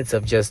 30 minutes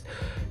of just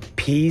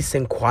peace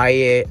and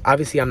quiet.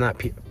 Obviously I'm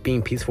not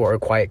being peaceful or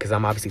quiet because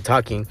I'm obviously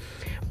talking,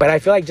 but I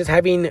feel like just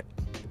having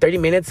 30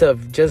 minutes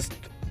of just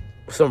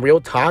some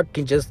real talk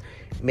can just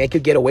make you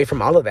get away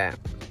from all of that,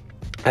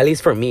 at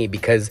least for me.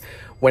 Because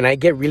when I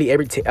get really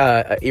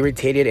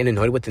irritated and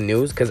annoyed with the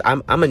news, because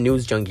I'm a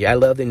news junkie. I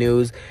love the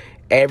news,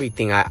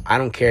 everything. I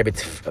don't care if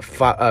it's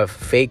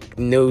fake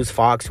news,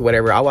 Fox,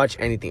 whatever. I'll watch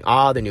anything,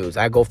 all the news.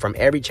 I go from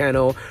every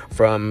channel,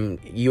 from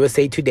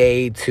USA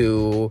Today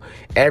to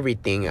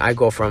everything. I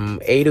go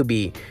from A to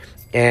B.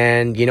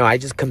 And, I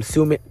just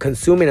consume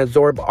and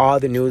absorb all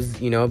the news,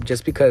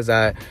 just because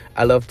I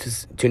love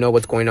to know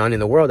what's going on in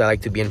the world. I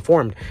like to be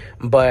informed.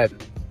 But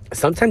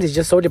sometimes it's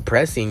just so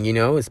depressing,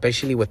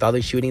 especially with all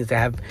the shootings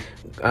that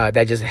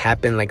just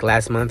happened like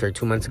last month or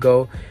 2 months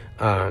ago.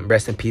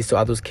 Rest in peace to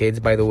all those kids,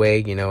 by the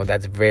way.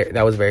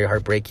 That was very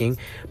heartbreaking.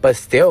 But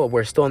still,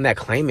 we're still in that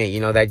climate,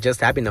 that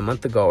just happened a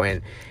month ago.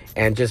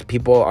 And just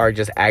people are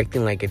just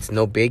acting like it's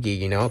no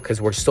biggie,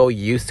 because we're so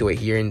used to it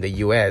here in the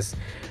U.S.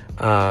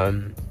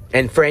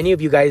 And for any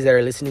of you guys that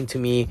are listening to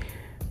me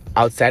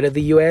outside of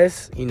the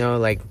U.S.,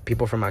 like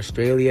people from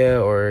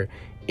Australia or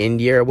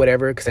India or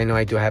whatever, because I know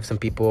I do have some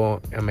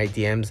people on my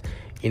DMs,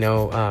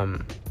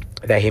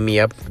 that hit me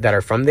up that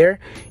are from there.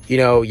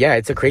 Yeah,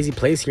 it's a crazy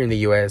place here in the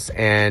U.S.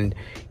 And,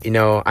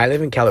 I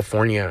live in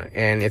California,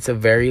 and it's a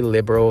very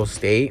liberal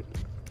state.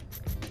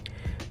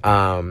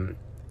 And,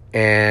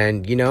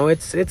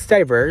 it's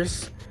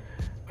diverse,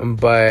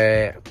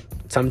 but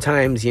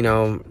sometimes,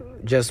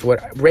 just what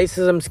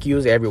racism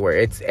skews everywhere.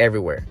 It's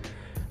everywhere.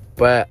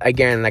 But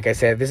again, like I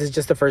said, this is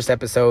just the first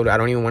episode. I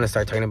don't even want to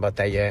start talking about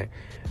that yet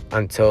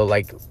until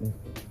like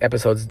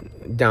episodes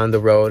down the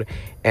road.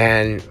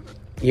 And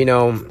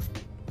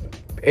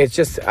it's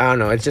just, I don't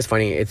know, it's just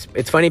funny.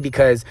 It's funny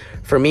because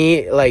for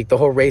me, like the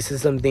whole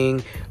racism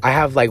thing, I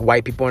have like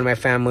white people in my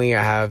family.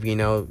 I have,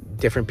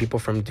 different people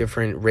from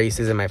different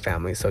races in my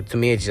family. So to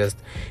me,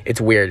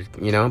 it's weird,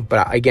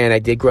 but again, I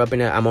did grow up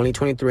I'm only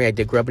 23. I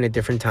did grow up in a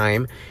different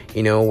time,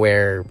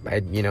 where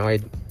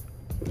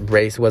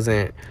race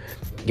wasn't,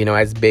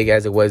 as big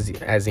as it was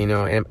in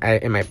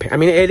my,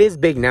 it is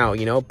big now,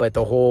 but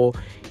the whole,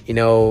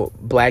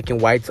 black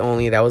and whites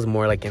only, that was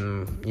more like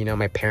in,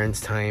 my parents'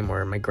 time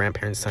or my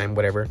grandparents' time,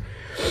 whatever.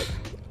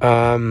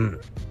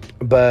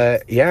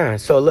 But yeah,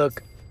 so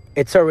look,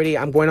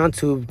 I'm going on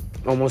to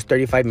almost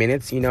 35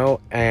 minutes,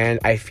 and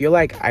I feel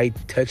like I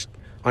touched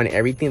on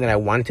everything that I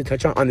wanted to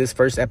touch on this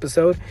first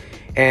episode.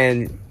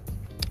 And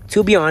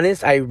to be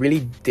honest, I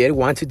really did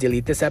want to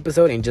delete this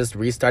episode and just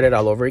restart it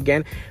all over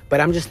again, but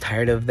I'm just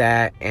tired of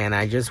that. And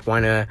I just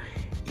want to,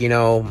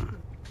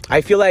 I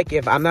feel like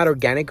if I'm not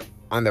organic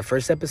on the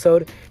first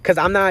episode, because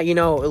I'm not,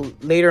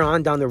 later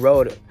on down the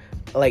road,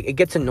 like it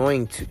gets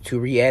annoying to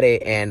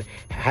re-edit and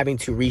having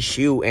to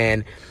reshoot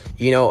and,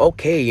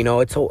 okay,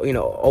 it's,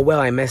 oh well,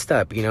 I messed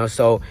up,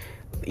 so,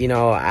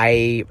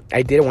 I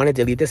didn't want to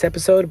delete this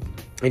episode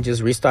and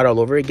just restart all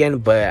over again,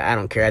 but I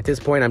don't care. At this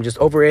point, I'm just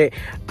over it.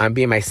 I'm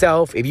being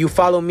myself. If you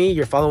follow me,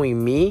 you're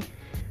following me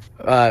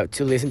to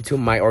listen to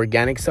my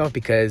organic self,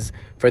 because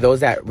for those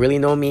that really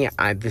know me,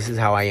 this is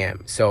how I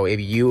am. So if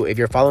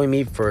you're following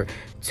me to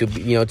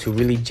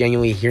really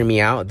genuinely hear me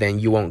out, then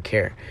you won't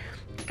care.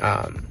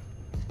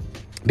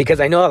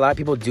 Because I know a lot of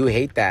people do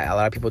hate that. A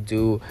lot of people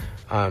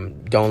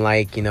don't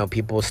like,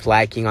 people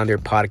slacking on their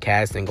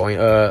podcast and going,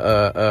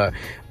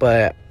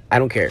 but I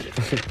don't care.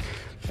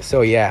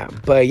 So yeah,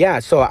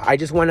 so I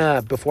just want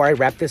to, before I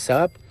wrap this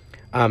up,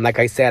 like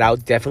I said, I'll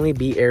definitely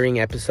be airing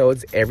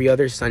episodes every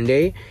other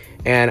Sunday,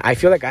 and I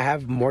feel like I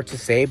have more to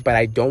say, but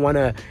I don't want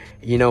to,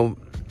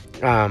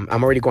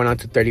 I'm already going on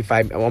to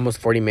 35, almost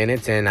 40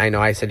 minutes, and I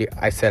know I said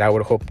I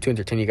would hope to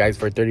entertain you guys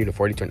for 30 to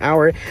 40 to an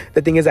hour.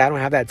 The thing is, I don't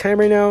have that time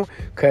right now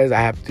because I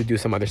have to do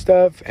some other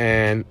stuff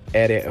and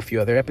edit a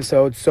few other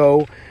episodes.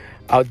 So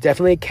I'll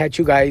definitely catch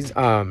you guys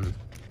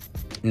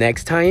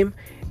next time,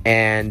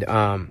 and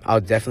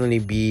I'll definitely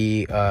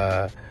be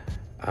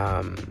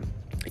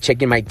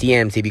checking my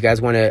DMs if you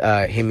guys want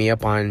to hit me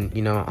up on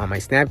on my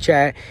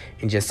Snapchat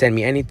and just send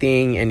me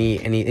anything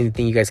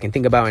you guys can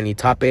think about, any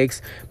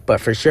topics.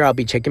 But for sure, I'll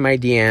be checking my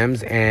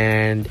DMs,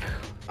 and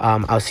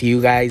I'll see you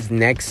guys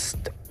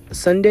next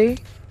Sunday,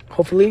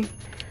 hopefully.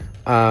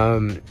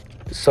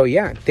 So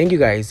yeah, thank you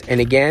guys. And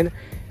again,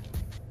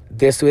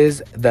 this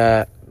was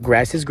the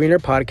Grass is Greener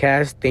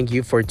podcast. Thank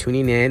you for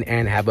tuning in,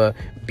 and have a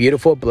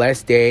beautiful,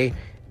 blessed day.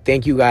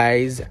 Thank you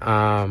guys.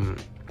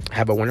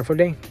 Have a wonderful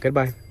day.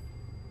 Goodbye.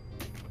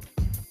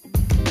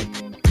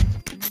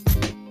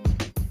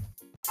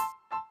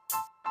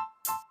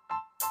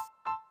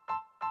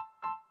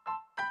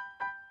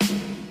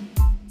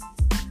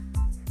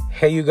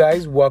 Hey, you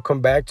guys, welcome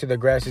back to the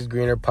Grass is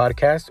Greener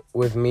podcast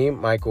with me,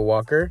 Michael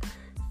Walker.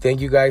 Thank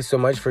you guys so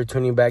much for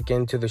tuning back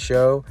into the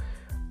show.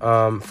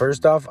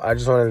 First off, I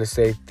just wanted to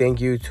say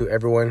thank you to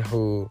everyone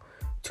who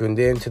tuned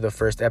in to the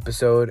first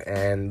episode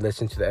and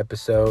listened to the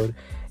episode.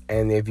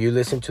 And if you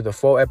listened to the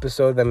full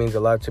episode, that means a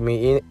lot to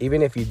me.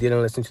 Even if you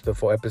didn't listen to the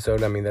full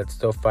episode, I mean, that's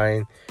still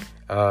fine.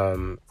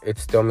 It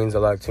still means a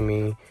lot to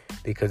me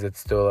because it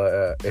still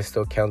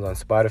counts on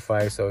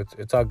Spotify, so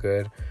it's all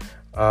good.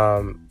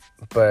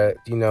 But,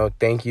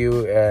 thank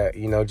you,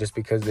 just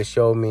because the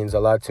show means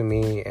a lot to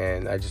me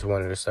and I just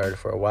wanted to start it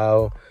for a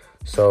while.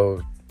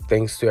 So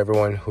thanks to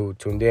everyone who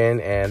tuned in,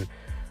 and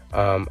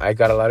I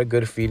got a lot of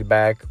good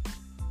feedback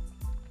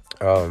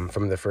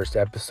from the first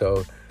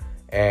episode,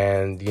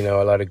 and,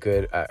 a lot of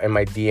good in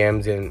my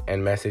DMs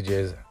and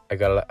messages. I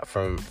got a lot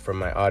from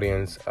my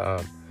audience.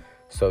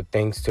 So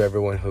thanks to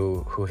everyone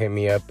who hit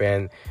me up.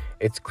 And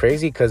it's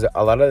crazy because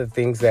a lot of the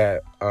things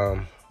that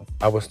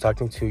I was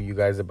talking to you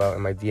guys about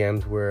in my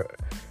DMs were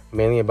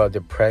mainly about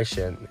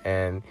depression,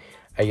 and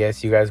I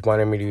guess you guys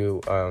wanted me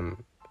to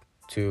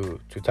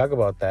talk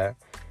about that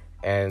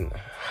and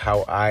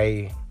how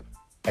I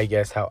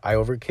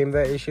overcame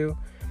that issue.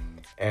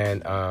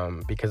 And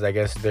because I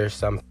guess there's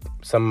some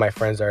of my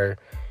friends are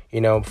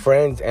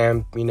friends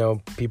and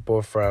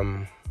people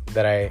from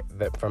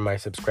my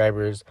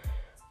subscribers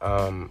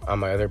on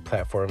my other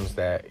platforms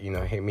that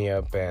hit me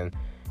up, and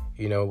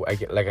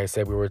like I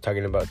said, we were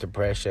talking about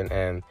depression,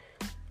 and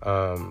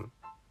then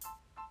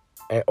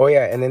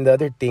the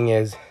other thing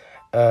is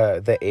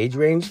the age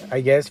range, I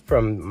guess,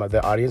 from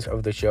the audience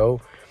of the show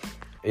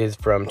is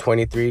from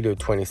 23 to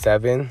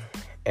 27,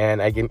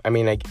 and I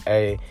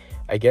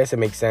guess it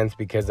makes sense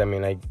because I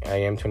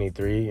am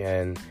 23,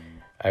 and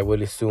I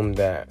would assume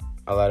that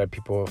a lot of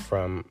people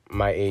from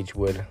my age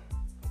would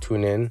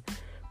tune in,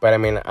 but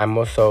I'm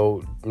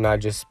also not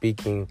just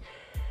speaking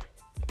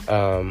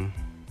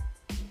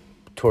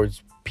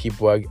towards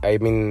people.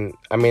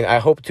 I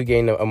hope to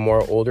gain a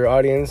more older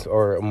audience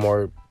or a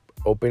more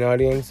open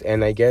audience,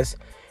 and I guess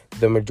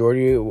the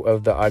majority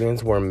of the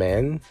audience were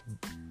men.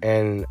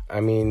 And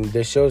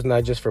this show's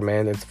not just for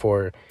men, it's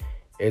for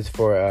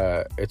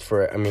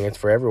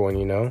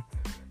everyone,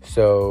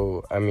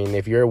 So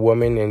if you're a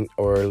woman if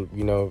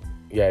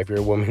you're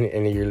a woman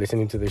and you're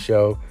listening to the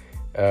show,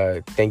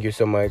 thank you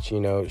so much.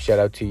 Shout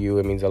out to you.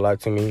 It means a lot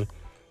to me.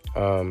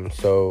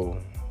 So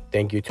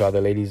thank you to all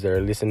the ladies that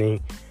are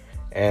listening.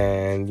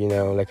 And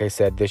like I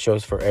said, this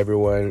show's for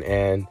everyone.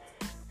 And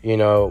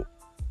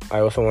I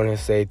also want to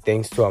say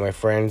thanks to all my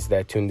friends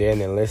that tuned in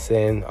and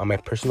listen, all my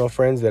personal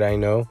friends that I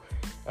know.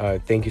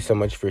 Thank you so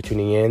much for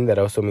tuning in. That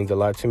also means a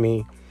lot to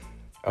me.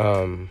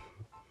 And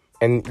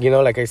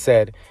like I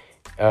said,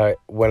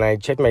 when I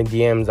checked my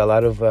DMs, a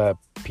lot of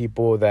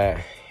people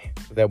that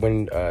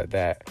when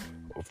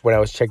I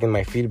was checking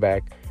my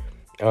feedback,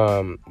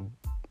 a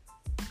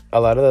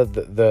lot of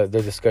the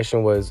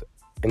discussion was,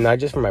 and not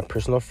just from my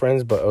personal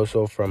friends, but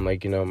also from my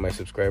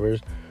subscribers,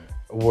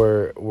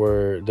 were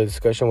the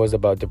discussion was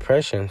about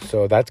depression.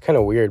 So that's kind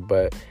of weird,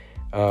 but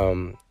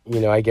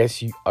I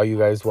guess all you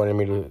guys wanted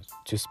me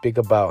to speak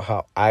about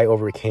how I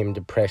overcame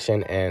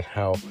depression and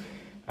how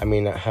I'm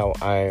in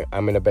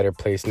a better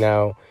place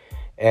now.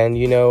 And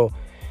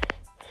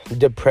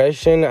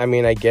depression,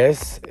 I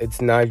guess it's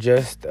not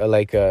just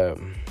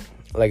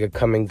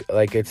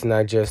it's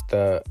not just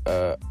a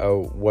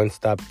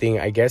one-stop thing.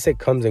 I guess it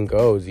comes and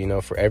goes,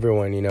 for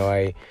everyone.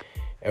 At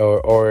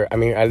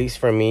least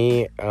for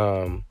me,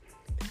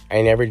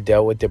 I never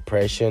dealt with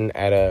depression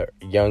at a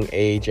young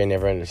age. I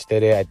never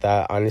understood it. I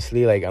thought,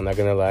 honestly, I'm not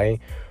gonna lie,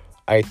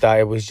 I thought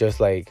it was just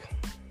like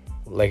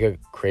a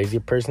crazy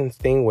person's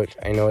thing, which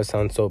I know it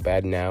sounds so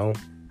bad now,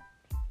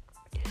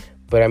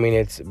 but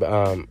it's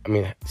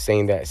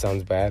saying that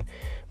sounds bad.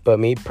 But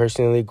me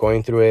personally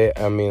going through it,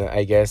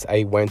 I guess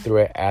I went through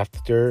it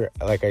after,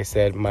 like I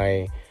said,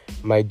 my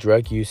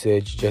drug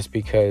usage, just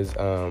because,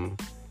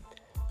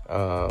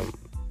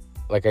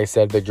 like I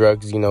said, the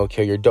drugs,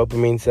 kill your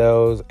dopamine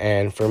cells.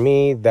 And for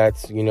me,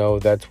 that's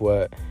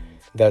what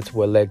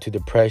led to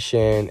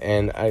depression.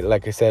 And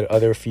like I said,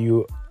 other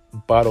few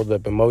bottled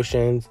up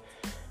emotions.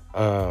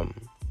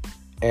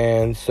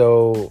 And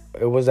so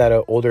it was at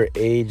an older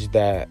age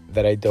that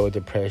I dealt with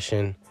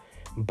depression.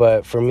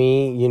 But for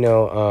me,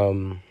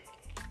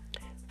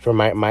 for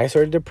my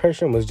sort of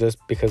depression was just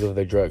because of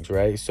the drugs,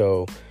 right?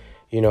 So,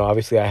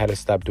 obviously I had to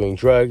stop doing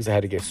drugs. I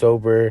had to get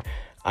sober.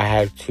 I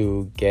had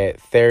to get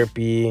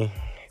therapy.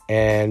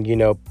 And,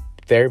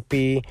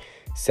 therapy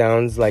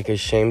sounds like a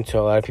shame to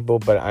a lot of people,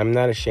 but I'm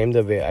not ashamed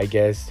of it, I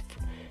guess.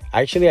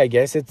 Actually, I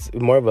guess it's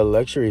more of a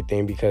luxury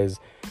thing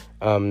because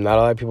not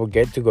a lot of people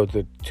get to go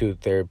to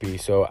therapy.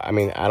 So, I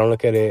don't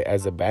look at it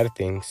as a bad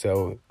thing.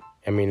 So,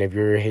 if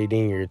you're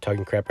hating, you're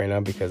talking crap right now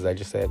because I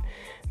just said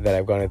that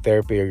I've gone to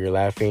therapy, or you're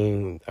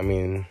laughing, I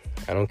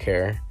don't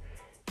care.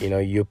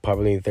 you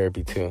probably need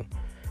therapy too.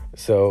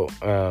 So,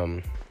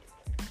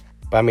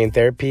 but I mean,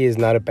 therapy is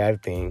not a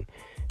bad thing.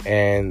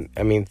 And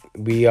I mean,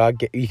 we all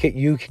get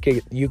you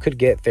could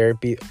get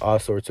therapy all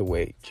sorts of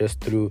ways,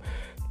 just through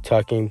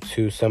talking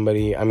to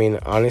somebody. I mean,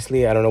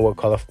 honestly, I don't know what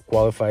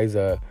qualifies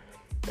a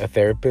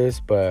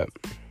therapist, but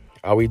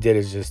all we did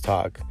is just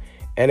talk,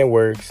 and it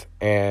works.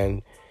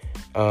 And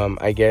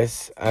I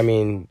guess, I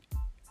mean,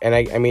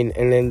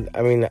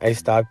 I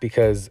stopped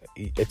because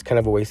it's kind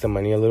of a waste of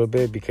money a little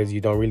bit, because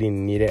you don't really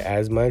need it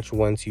as much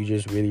once you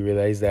just really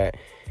realize that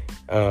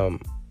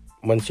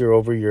once you're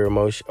over your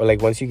emotion, or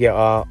like once you get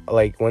all,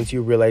 like once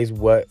you realize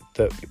what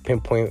the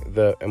pinpoint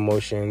the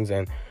emotions,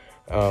 and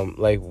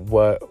like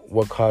what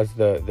caused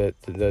the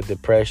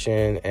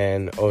depression,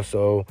 and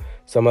also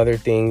some other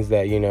things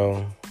that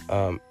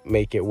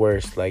make it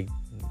worse, like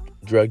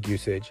drug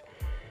usage.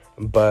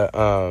 But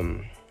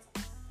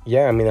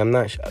yeah, I mean,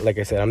 like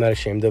I said, I'm not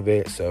ashamed of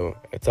it, so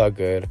it's all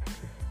good.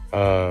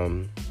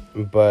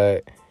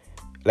 But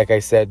like I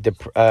said,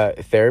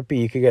 therapy,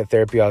 you could get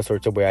therapy all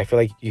sorts of ways. I feel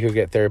like you could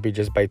get therapy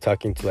just by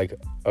talking to like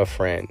a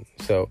friend.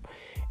 So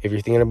if you're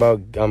thinking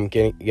about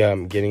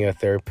getting a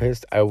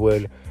therapist, I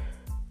would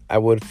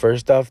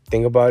first off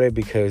think about it,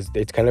 because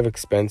it's kind of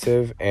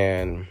expensive.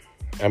 And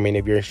I mean,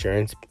 if your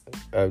insurance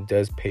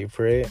does pay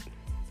for it,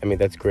 I mean,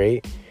 that's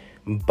great.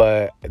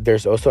 But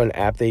there's also an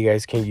app that you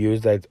guys can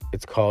use, that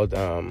it's called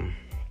what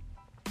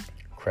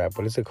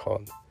is it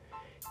called?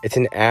 It's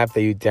an app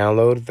that you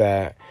download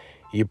that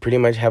you pretty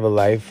much have a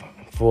life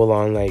full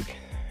on, like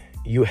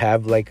you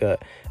have like a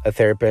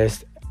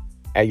therapist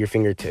at your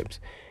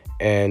fingertips.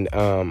 And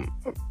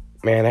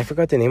man, I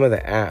forgot the name of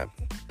the app,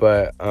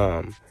 but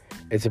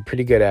it's a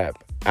pretty good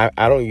app.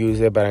 I don't use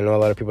it, but I know a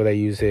lot of people that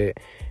use it.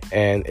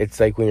 And it's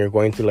like when you're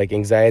going through like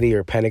anxiety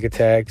or panic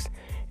attacks,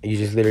 you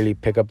just literally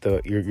pick up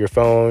your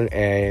phone,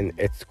 and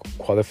it's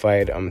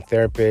qualified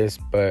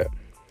therapist. But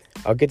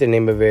I'll get the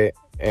name of it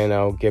and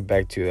I'll get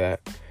back to that.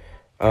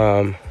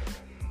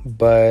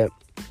 But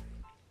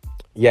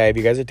yeah, if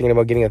you guys are thinking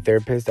about getting a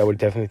therapist, I would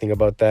definitely think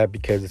about that,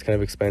 because it's kind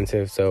of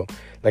expensive. So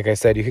like I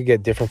said, you could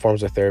get different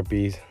forms of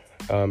therapies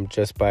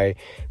just by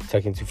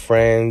talking to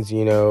friends,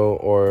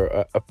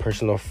 or a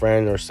personal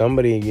friend or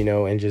somebody,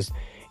 and just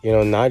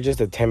not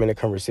just a 10-minute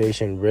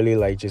conversation, really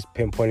like just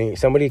pinpointing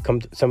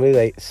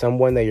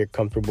someone that you're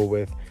comfortable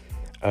with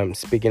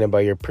speaking about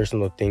your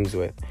personal things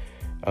with.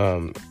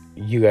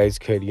 You guys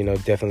could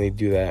definitely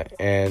do that.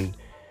 And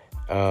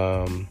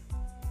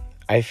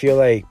I feel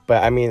like,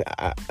 but I mean,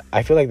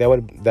 I feel like that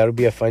would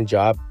be a fun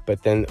job,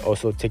 but then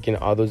also taking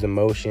all those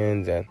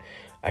emotions, and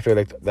I feel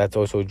like that's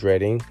also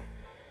dreading.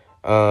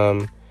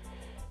 But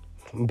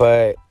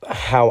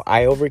how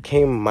I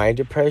overcame my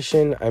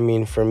depression, I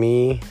mean, for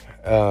me,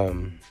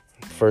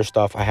 first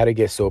off, I had to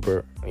get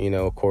sober,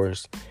 of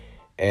course,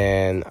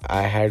 and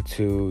I had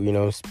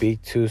to,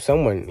 speak to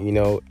someone,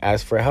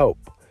 ask for help,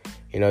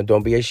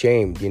 don't be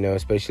ashamed,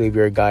 especially if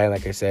you're a guy.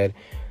 Like I said,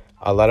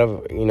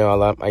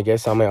 I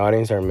guess all my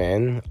audience are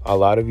men. A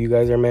lot of you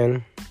guys are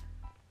men.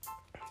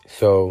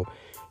 So,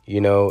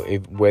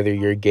 if whether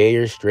you're gay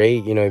or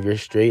straight, if you're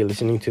straight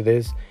listening to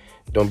this,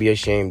 don't be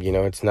ashamed. It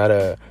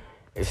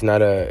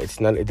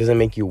doesn't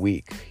make you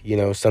weak.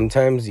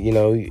 Sometimes,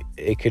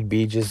 it could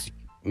be just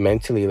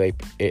mentally,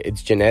 like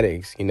it's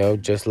genetics,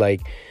 just like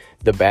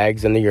the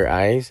bags under your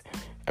eyes.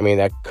 I mean,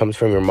 that comes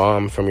from your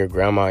mom, from your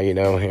grandma,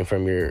 and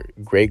from your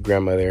great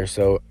grandmother.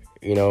 So,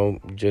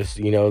 just,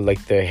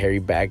 like the hairy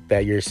back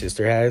that your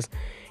sister has,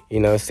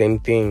 same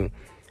thing,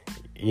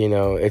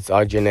 it's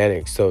all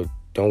genetics. So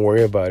don't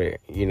worry about it.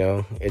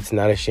 It's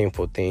not a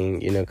shameful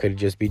thing. It could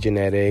just be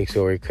genetics,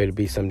 or it could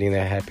be something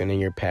that happened in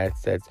your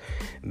past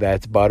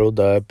that's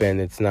bottled up,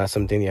 and it's not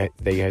something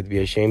that you have to be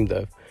ashamed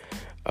of.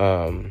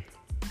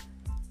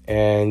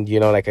 And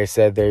like I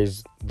said,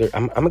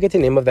 I'm gonna get the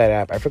name of that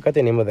app. I forgot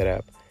the name of that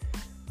app.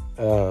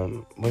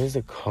 What is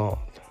it called?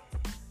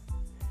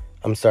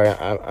 I'm sorry,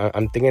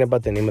 I'm thinking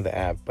about the name of the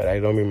app, but I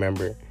don't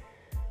remember.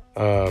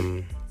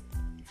 I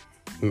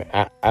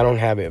don't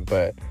have it,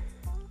 but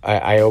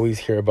I always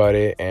hear about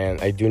it,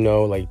 and I do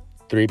know like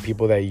 3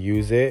 people that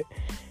use it.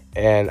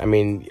 And I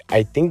mean,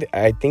 I think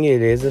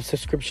it is a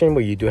subscription,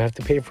 but you do have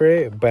to pay for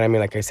it. But I mean,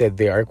 like I said,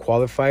 they are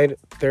qualified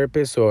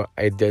therapists, so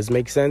it does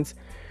make sense.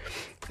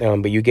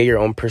 But you get your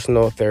own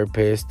personal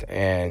therapist,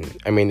 and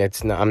I mean,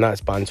 I'm not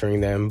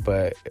sponsoring them,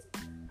 but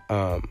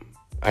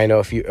I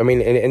know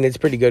and it's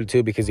pretty good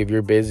too, because if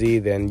you're busy,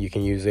 then you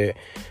can use it.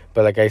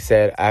 But like I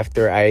said,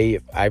 after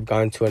I've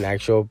gone to an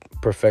actual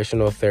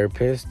professional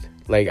therapist,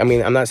 like, I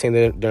mean, I'm not saying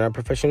that they're not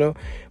professional,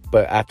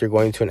 but after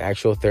going to an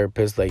actual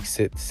therapist, like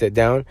sit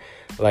down,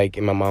 like,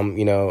 and my mom,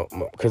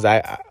 because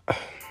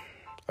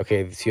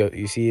okay, so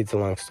you see, it's a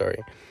long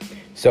story.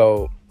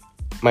 So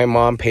my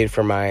mom paid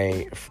for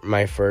my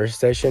first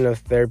session of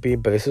therapy,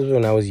 but this is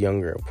when I was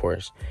younger, of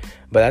course.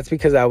 But that's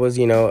because I was,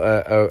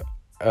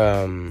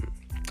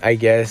 I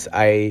guess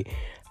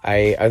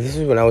this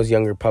is when I was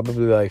younger,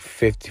 probably like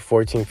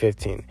 14,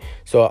 15.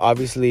 So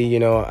obviously,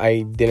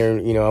 I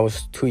didn't, I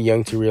was too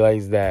young to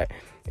realize that,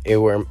 it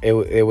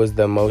was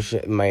the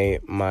emotion,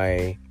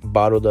 my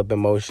bottled up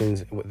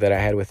emotions that I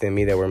had within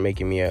me that were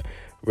making me a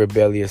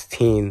rebellious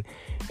teen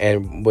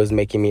and was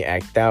making me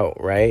act out,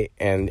 right?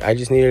 And I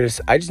just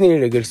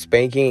needed a good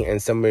spanking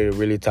and somebody to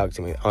really talk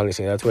to me.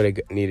 Honestly, that's what I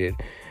needed.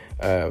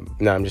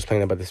 No, I'm just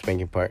playing about the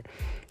spanking part,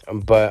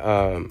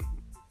 but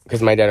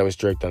because my dad was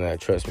strict on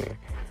that, trust me.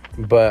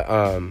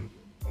 But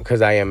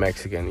because I am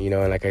Mexican,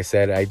 and like I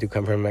said, I do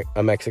come from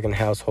a Mexican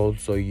household.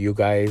 So you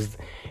guys,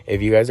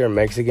 if you guys are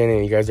Mexican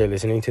and you guys are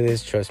listening to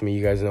this, trust me,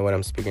 you guys know what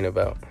I'm speaking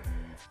about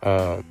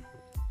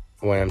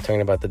when I'm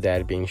talking about the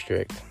dad being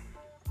strict.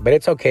 But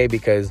it's okay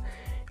because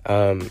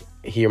I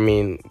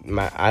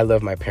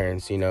love my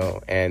parents,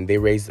 and they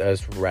raised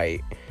us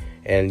right,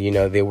 and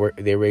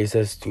they raised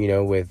us,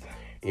 with,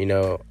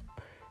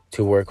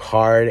 to work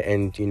hard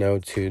and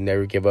to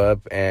never give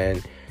up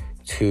and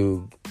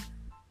to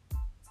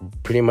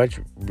pretty much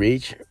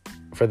reach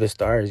for the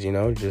stars,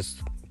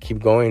 just keep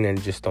going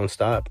and just don't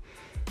stop.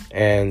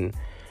 And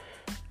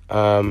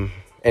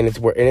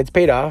it's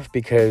paid off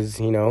because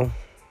my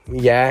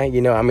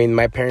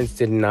parents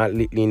did not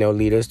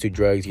lead us to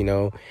drugs,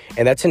 and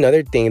that's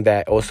another thing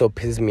that also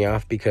pisses me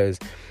off because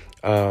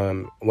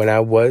when I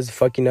was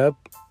fucking up,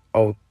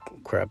 oh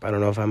crap, I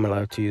don't know if I'm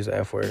allowed to use the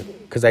F word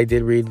because I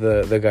did read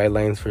the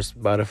guidelines for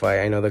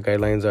Spotify. I know the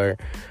guidelines are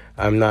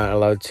I'm not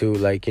allowed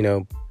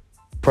to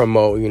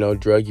promote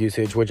drug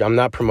usage, which I'm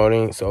not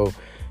promoting. So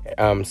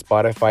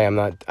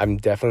Spotify, I'm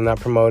definitely not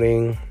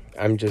promoting.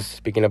 I'm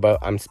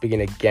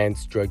speaking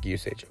against drug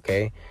usage,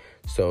 okay?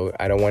 So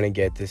I don't want to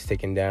get this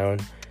taken down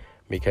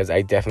because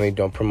I definitely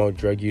don't promote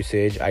drug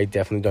usage. I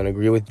definitely don't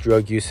agree with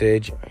drug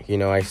usage.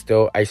 I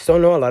still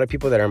know a lot of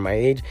people that are my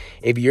age.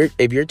 If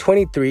you're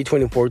 23,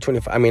 24,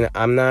 25,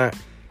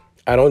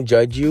 I don't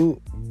judge you.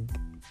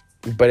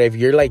 But if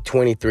you're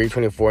 23,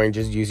 24 and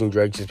just using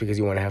drugs just because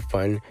you want to have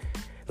fun,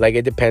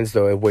 it depends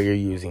though of what you're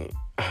using.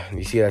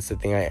 You see, that's the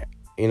thing.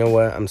 You know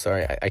what? I'm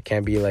sorry. I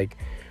can't be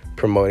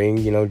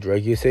promoting,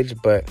 drug usage,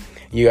 but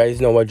you guys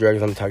know what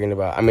drugs I'm talking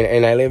about.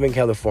 And I live in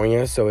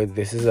California, so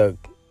this is a,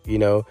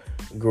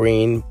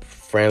 green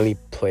friendly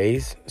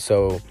place.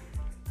 So,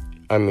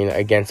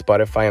 again,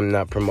 Spotify, I'm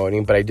not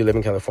promoting, but I do live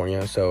in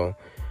California. So,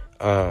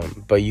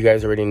 but you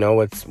guys already know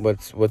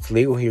what's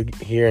legal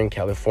here in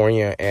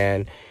California.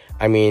 And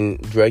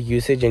drug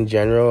usage in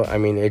general,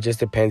 it just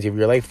depends. If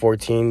you're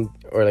 14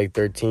 or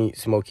 13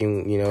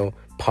 smoking,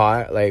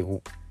 pot,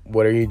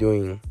 what are you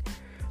doing?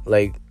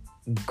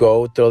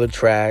 Go throw the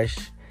trash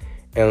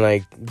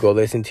and go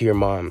listen to your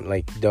mom.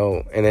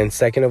 Don't. And then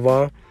second of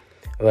all,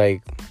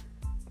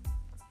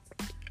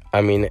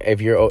 if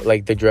you're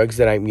the drugs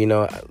that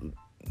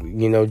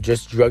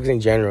just drugs in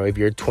general, if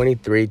you're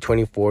 23,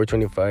 24,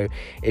 25,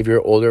 if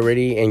you're old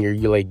already and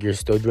you're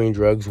still doing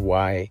drugs,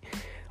 why?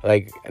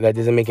 That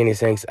doesn't make any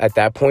sense. At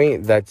that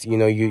point, that's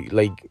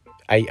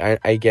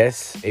I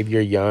guess if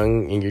you're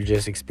young and you're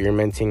just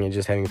experimenting and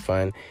just having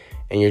fun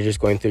and you're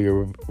just going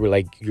through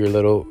your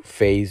little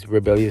phase,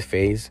 rebellious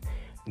phase,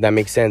 that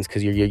makes sense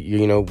because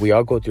we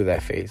all go through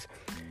that phase.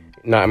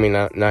 Not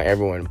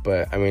everyone,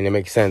 but it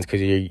makes sense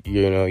because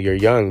you're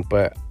young,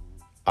 but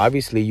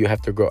obviously you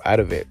have to grow out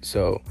of it.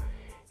 So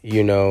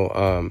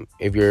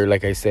if you're,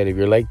 like I said, if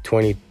you're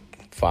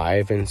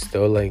 25 and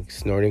still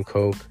snorting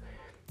coke,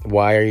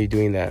 why are you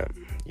doing that?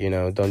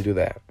 Don't do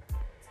that.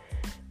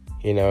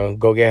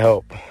 Go get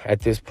help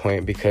at this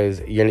point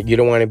because you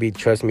don't want to be,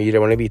 trust me, you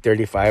don't want to be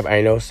 35.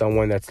 I know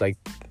someone that's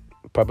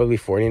probably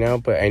 40 now,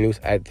 but I knew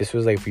this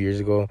was a few years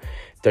ago,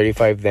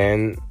 35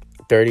 then,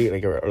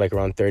 30,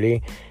 around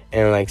 30,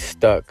 and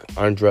stuck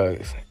on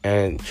drugs.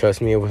 And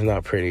trust me, it was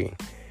not pretty.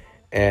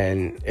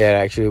 And it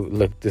actually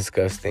looked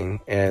disgusting.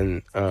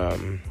 And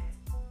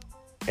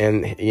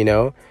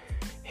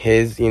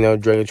his,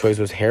 drug of choice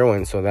was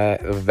heroin. So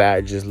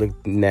that just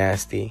looked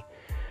nasty.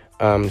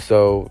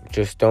 So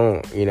just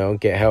don't,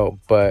 get help.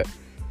 But,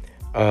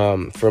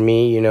 for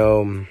me,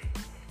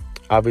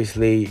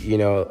 obviously,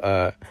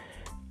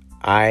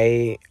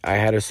 I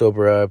had to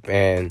sober up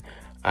and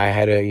I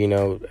had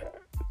to,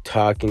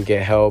 talk and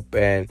get help.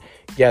 And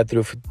yeah,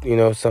 through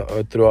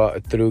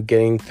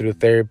getting through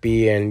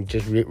therapy and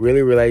just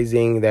really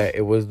realizing that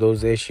it was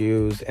those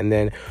issues. And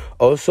then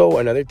also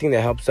another thing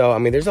that helps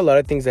out, there's a lot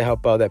of things that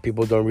help out that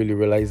people don't really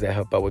realize that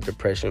help out with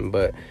depression,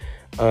 but,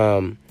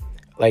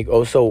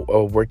 also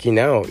working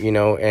out,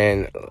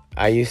 and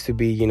I used to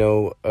be,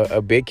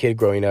 a big kid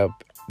growing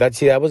up.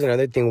 That was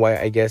another thing why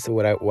I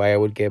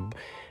would get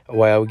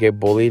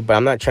bullied, but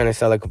I'm not trying to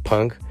sound like a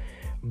punk,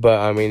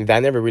 but that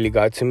never really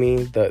got to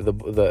me,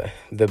 the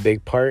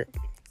big part,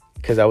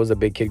 because I was a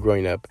big kid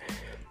growing up.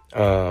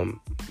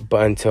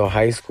 But until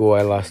high school,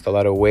 I lost a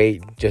lot of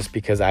weight just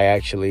because I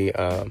actually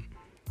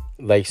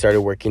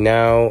started working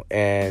out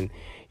and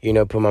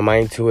put my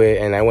mind to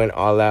it, and I went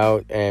all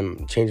out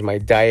and changed my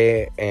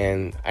diet,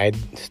 and I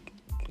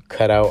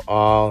cut out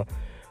all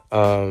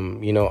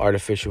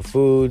artificial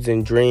foods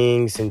and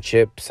drinks and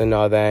chips and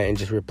all that, and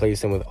just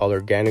replaced them with all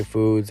organic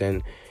foods,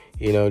 and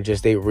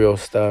just ate real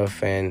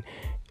stuff and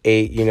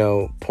ate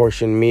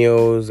portion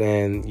meals,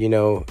 and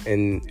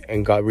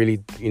and got really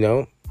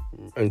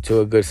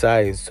into a good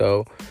size.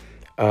 So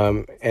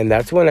and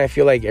that's when I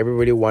feel like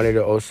everybody wanted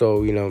to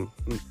also,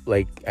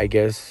 like, I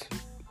guess,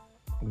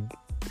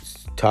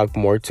 talk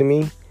more to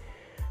me.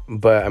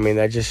 But I mean,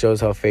 that just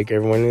shows how fake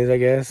everyone is, I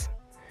guess.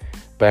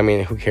 But I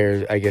mean, who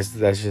cares? I guess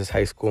that's just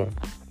high school.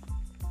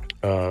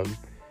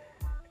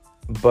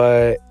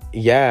 But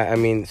yeah, I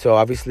mean, so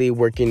obviously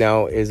working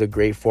out is a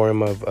great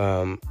form of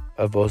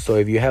also,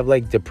 if you have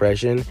like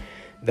depression,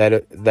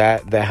 that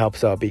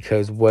helps out,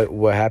 because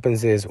what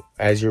happens is,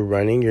 as you're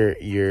running, your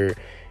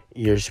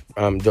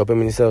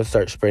dopamine cells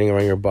start spreading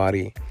around your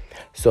body.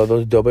 So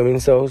those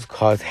dopamine cells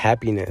cause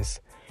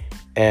happiness,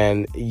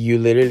 and you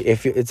literally,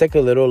 if it's like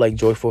a little like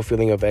joyful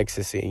feeling of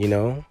ecstasy,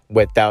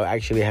 without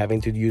actually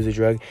having to use a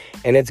drug.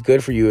 And it's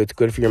good for you. It's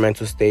good for your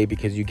mental state,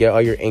 because you get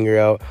all your anger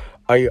out,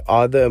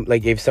 all the,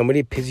 like, if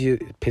somebody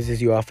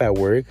pisses you off at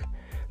work,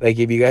 like,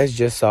 if you guys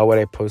just saw what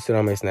I posted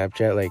on my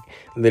Snapchat, like,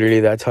 literally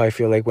that's how I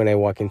feel like when I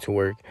walk into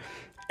work.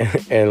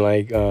 And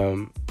like,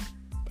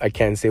 I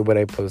can't say what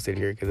I posted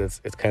here because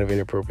it's kind of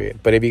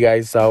inappropriate. But if you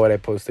guys saw what I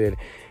posted,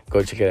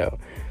 go check it out.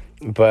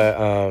 But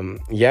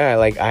yeah,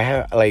 like, I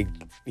have, like,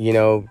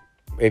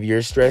 if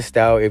you're stressed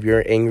out, if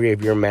you're angry,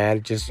 if you're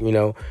mad, just,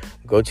 go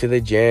to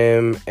the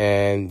gym,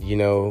 and,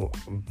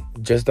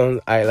 just don't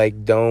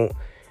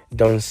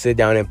sit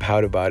down and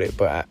pout about it.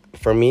 But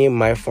for me,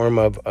 my form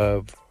of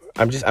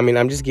I'm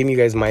just giving you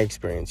guys my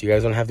experience. You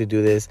guys don't have to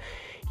do this.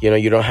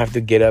 You don't have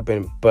to get up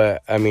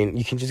but I mean,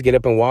 you can just get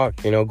up and walk,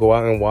 go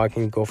out and walk,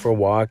 and go for a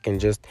walk, and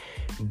just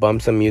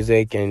bump some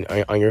music and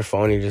on your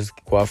phone, and just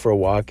go out for a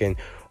walk,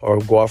 or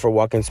go out for a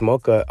walk and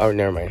smoke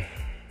never mind.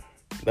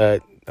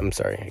 I'm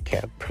sorry, I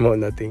can't promote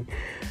nothing.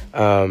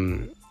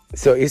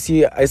 So you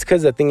see, it's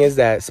because the thing is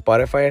that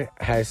Spotify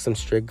has some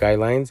strict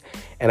guidelines,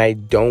 and I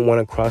don't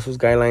want to cross those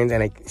guidelines.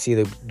 And I see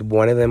that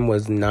one of them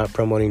was not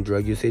promoting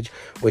drug usage,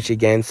 which,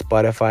 again,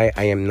 Spotify,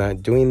 I am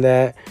not doing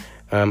that.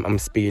 I'm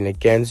speaking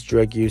against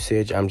drug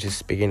usage. I'm just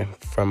speaking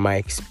from my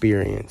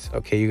experience.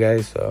 Okay, you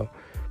guys? So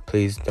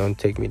please don't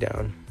take me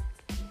down.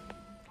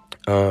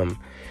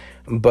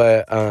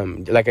 But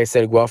like I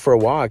said, go out for a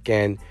walk,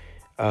 and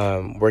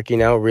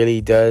working out really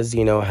does,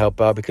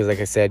 help out, because, like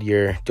I said,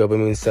 your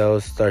dopamine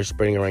cells start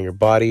spreading around your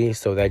body.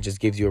 So that just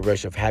gives you a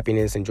rush of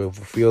happiness and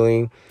joyful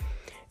feeling.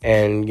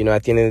 And,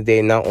 at the end of the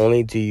day, not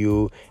only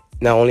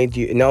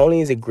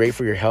is it great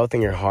for your health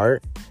and your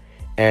heart,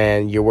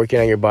 and you're working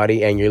on your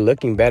body, and you're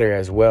looking better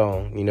as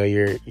well.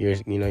 You're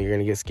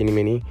gonna get skinny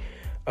mini,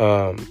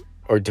 or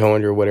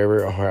toned, or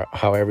whatever, or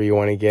however you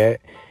want to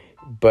get.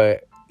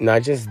 But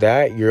not just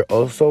that, you're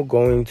also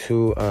going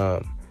to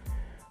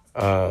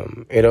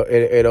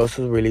it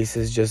also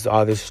releases just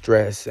all this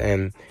stress,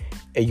 and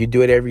you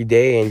do it every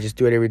day, and just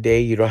do it every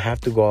day. You don't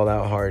have to go all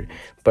out hard.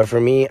 But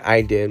for me,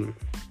 I did.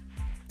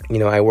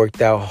 I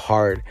worked out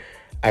hard.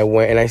 I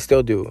went, and I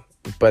still do.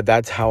 But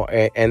that's how,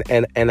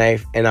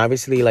 and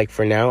obviously, like,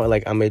 for now,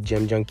 like, I'm a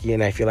gym junkie,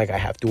 and I feel like I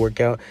have to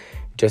work out,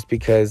 just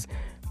because,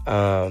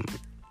 like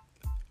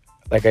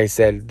I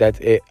said, that's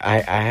it.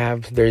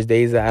 There's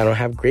days that I don't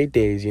have great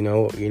days,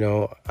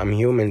 I'm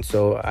human,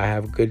 so I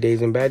have good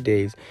days and bad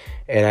days,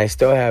 and I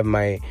still have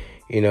my,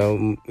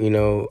 mood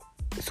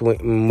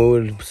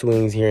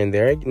swings here and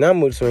there. Not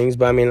mood swings,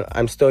 but I mean,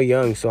 I'm still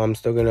young, so I'm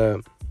still gonna,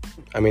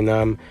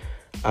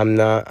 I'm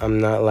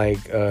not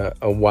like a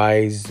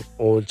wise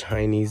old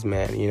Chinese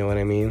man, you know what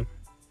I mean?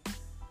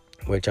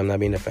 Which, I'm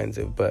not being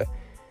offensive, but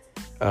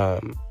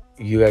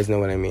you guys know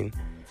what I mean.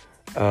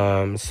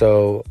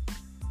 So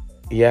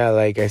yeah,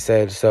 like I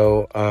said,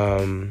 so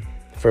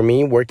for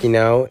me, working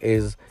out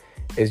is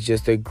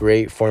just a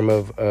great form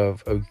of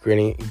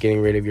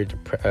getting rid of your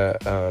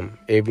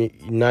if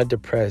you're not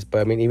depressed,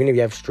 but I mean, even if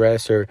you have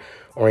stress or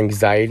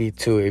anxiety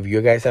too. If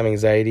you guys have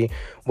anxiety,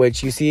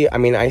 which, you see, I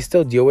mean, I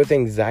still deal with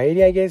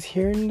anxiety, I guess,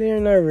 here and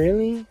there. Not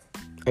really.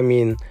 I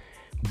mean,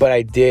 but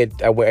I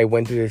did. I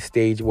went through this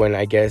stage when,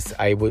 I guess,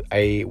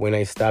 when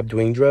I stopped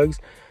doing drugs,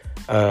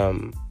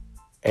 and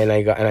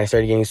I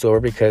started getting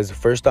sober, because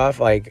first off,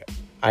 like,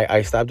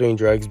 I stopped doing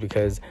drugs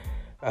because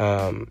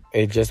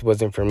it just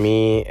wasn't for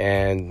me.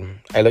 And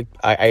I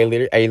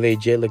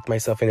legit looked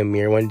myself in the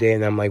mirror one day,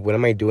 and I'm like, what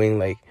am I doing?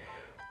 Like,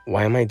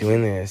 why am I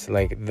doing this?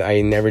 Like, I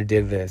never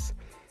did this.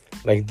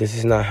 Like, this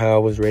is not how I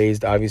was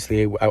raised.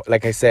 Obviously,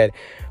 like I said,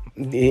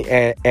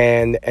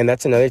 and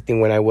that's another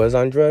thing. When I was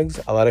on drugs,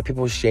 a lot of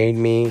people shamed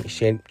me,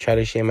 try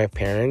to shame my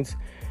parents,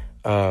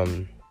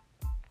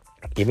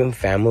 even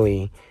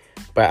family.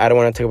 But I don't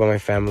want to talk about my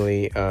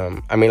family.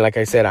 I mean, like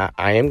I said,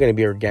 I am going to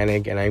be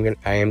organic, and I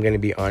am going to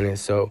be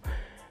honest. So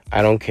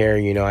I don't care.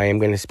 I am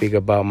going to speak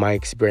about my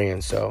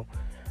experience. So,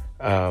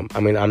 I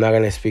mean, I'm not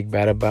going to speak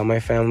bad about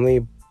my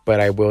family, but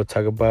I will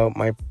talk about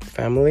my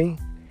family.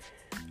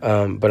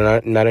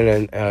 But not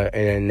in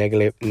a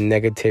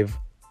negative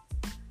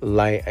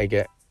light, I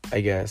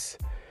guess.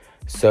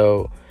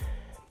 So,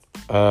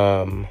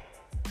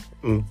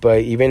 but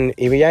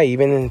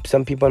even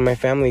some people in my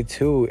family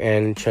too,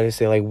 and try to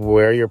say, like,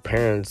 where are your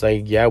parents?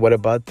 Like, yeah, what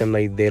about them?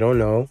 Like, they don't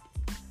know.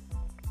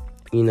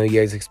 You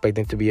guys expect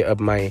them to be up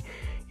my,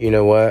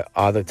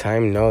 all the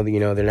time. No,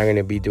 they're not going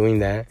to be doing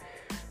that.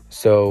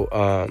 So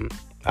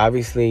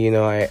obviously,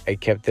 I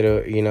kept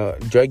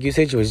it drug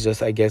usage was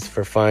just, I guess,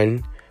 for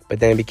fun, but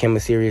then it became a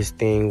serious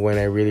thing when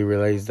I really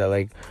realized that,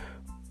 like,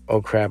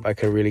 oh crap, I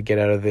could really get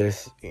out of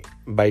this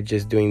by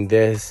just doing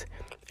this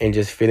and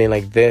just feeling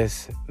like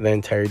this the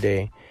entire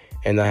day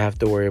and not have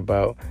to worry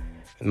about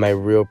my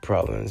real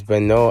problems.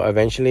 But no,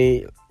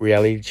 eventually,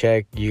 reality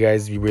check, you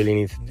guys really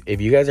need to, if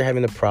you guys are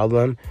having a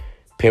problem,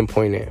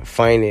 pinpoint it,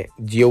 find it,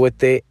 deal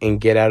with it,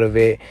 and get out of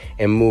it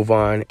and move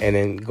on, and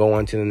then go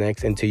on to the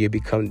next until you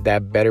become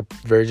that better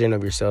version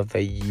of yourself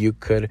that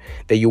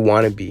you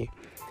want to be.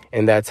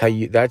 And that's how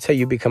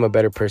you become a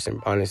better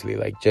person, honestly.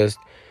 Like, just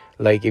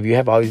like, if you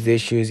have all these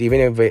issues, even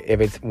if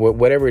it's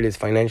whatever it is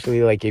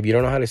financially, like, if you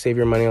don't know how to save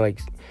your money, like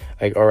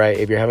all right,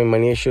 if you're having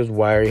money issues,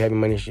 why are you having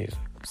money issues?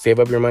 Save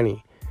up your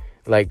money.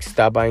 Like,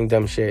 stop buying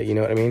dumb shit, you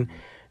know what I mean?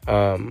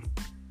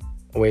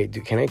 Wait,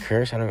 can I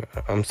curse?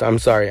 I'm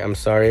sorry. I'm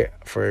sorry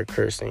for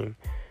cursing.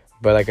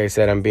 But like I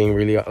said, I'm being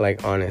really,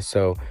 like, honest.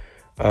 So,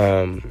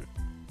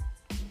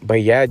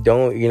 but yeah,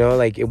 don't,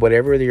 like,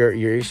 whatever your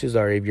issues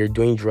are, if you're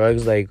doing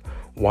drugs, like,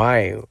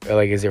 why?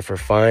 Like, is it for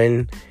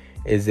fun?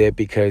 Is it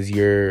because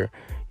you're,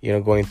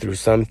 going through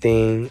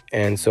something?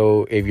 And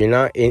so if you're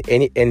not in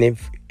any, and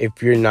if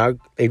you're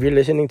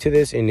listening to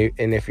this and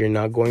if you're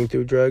not going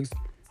through drugs,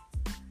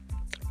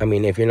 I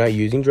mean, if you're not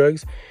using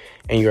drugs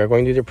and you are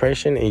going through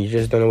depression and you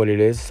just don't know what it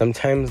is,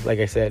 sometimes, like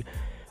I said,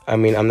 I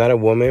mean, I'm not a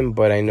woman,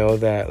 but I know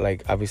that,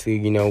 like, obviously,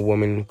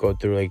 women go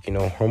through, like,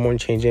 hormone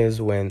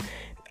changes when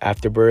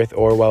after birth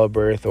or while at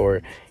birth,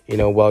 or,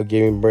 while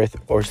giving birth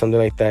or something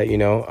like that,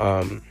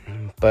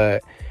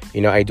 but,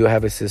 I do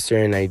have a sister,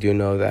 and I do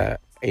know that,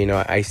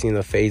 I seen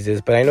the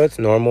phases, but I know it's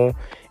normal,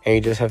 and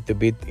you just have to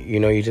be,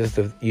 you just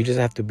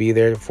have to be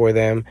there for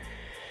them.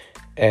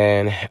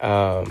 And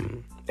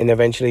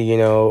eventually,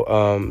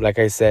 like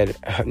I said,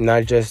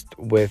 not just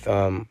with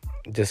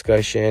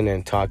discussion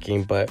and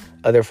talking, but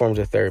other forms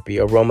of therapy,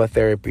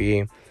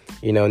 aromatherapy,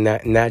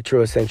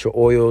 natural essential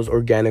oils,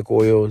 organic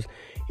oils,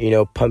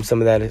 pump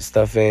some of that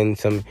stuff in.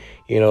 Some,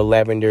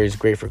 lavender is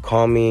great for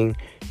calming,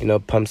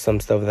 pump some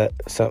stuff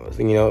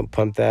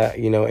pump that,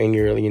 in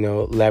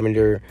your,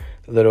 lavender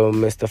little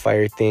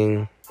mystifier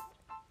thing.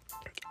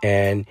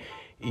 And,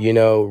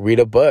 read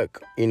a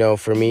book,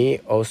 for me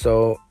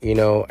also, and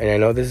I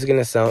know this is going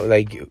to sound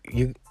like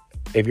you,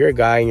 if you're a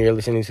guy and you're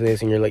listening to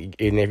this and you're like,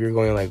 and if you're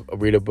going, like,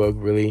 read a book,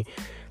 really,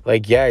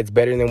 like, yeah, it's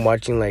better than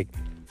watching, like,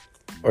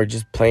 or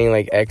just playing,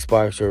 like,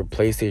 Xbox or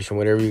PlayStation,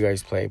 whatever you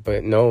guys play.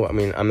 But no, I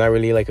mean, I'm not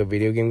really, like, a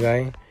video game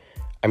guy.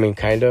 I mean,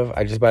 kind of.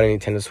 I just bought a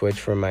Nintendo Switch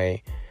for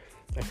my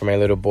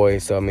little boy,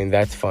 so I mean,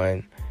 that's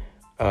fun.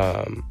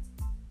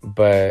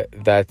 But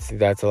that's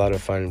a lot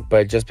of fun.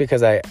 But just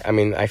because I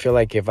feel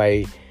like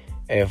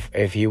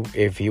if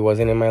he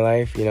wasn't in my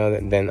life,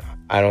 then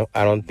I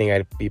don't think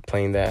I'd be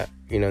playing that,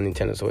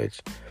 Nintendo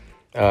Switch.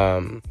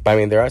 But I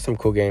mean, there are some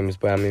cool games,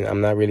 but I mean,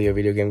 I'm not really a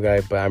video game guy,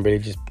 but I'm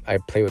really I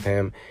play with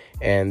him,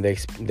 and I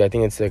think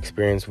it's the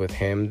experience with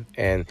him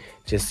and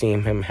just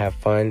seeing him have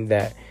fun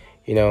that,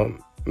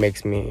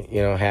 makes me,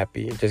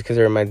 happy, just because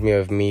it reminds me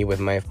of me with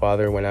my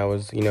father when I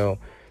was,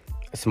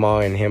 small,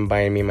 and him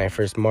buying me my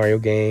first Mario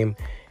game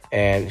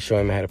and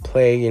showing me how to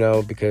play,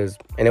 because,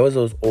 and it was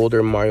those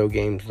older Mario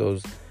games,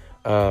 those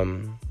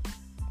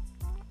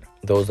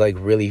like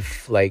really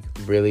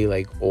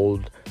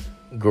old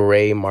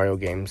gray Mario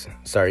games.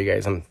 Sorry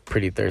guys, I'm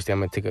pretty thirsty. I'm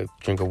gonna take a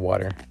drink of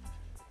water.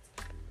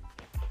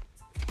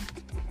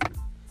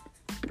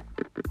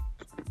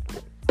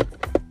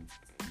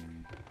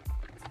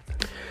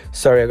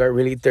 Sorry, I got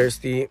really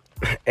thirsty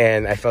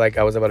and I felt like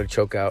I was about to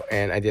choke out,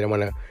 and I didn't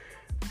want to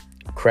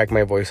crack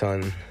my voice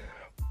on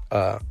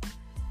the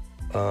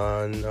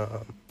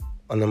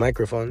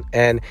microphone.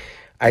 And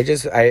I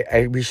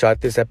reshot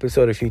this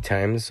episode a few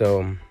times,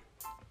 so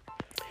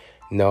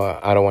no,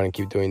 I don't want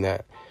to keep doing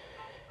that.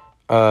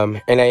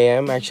 And I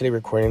am actually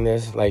recording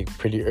this, like,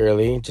 pretty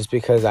early, just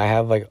because I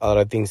have, like, a lot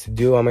of things to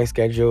do on my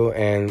schedule.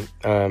 And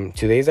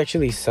today's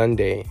actually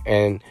Sunday,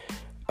 and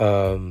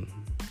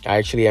I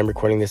actually am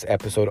recording this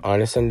episode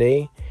on a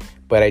Sunday,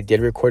 but I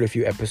did record a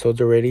few episodes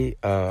already,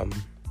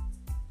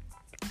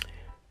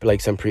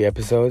 like some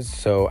pre-episodes,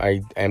 so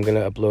I am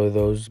gonna upload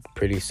those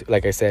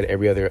like I said,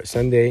 every other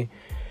Sunday.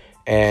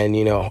 And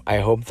I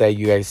hope that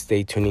you guys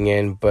stay tuning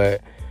in.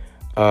 But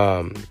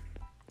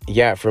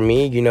yeah, for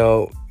me,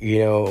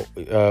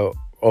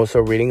 also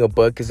reading a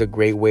book is a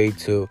great way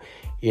to,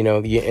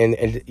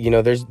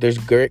 there's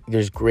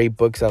great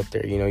books out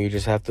there. You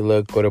just have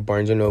to go to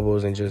Barnes and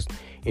Nobles and just,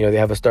 they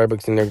have a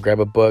Starbucks in there, grab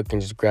a book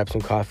and just grab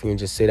some coffee and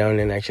just sit down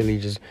and actually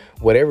just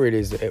whatever it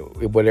is,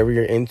 whatever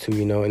you're into,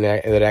 and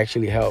that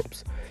actually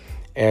helps.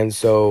 And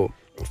so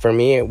for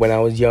me, when I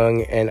was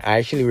young, and I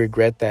actually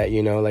regret that,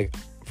 like,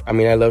 I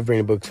mean, I loved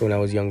reading books when I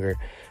was younger,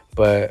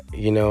 but,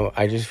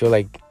 I just feel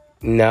like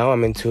now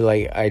I'm into,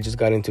 like, I just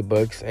got into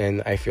books,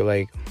 and I feel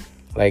like,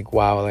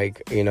 wow,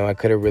 like, I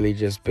could have really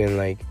just been,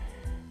 like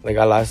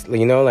I lost,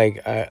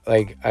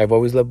 I've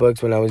always loved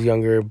books when I was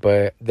younger,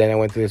 but then I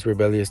went through this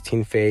rebellious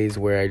teen phase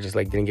where I just,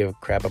 like, didn't give a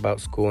crap about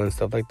school and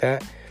stuff like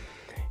that.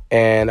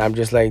 And I'm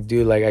just like,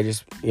 dude, like, I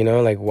just,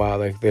 like, wow,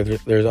 like,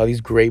 there's all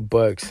these great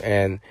books.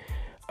 And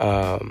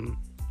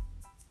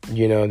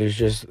there's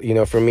just,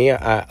 for me,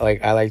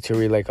 I like to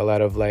read like a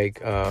lot of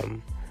like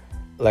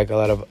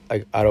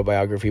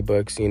autobiography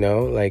books,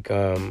 like,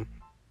 I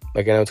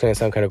know it's gonna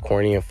sound kind of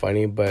corny and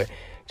funny, but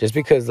just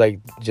because, like,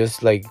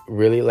 just like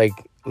really like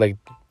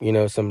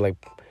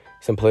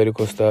some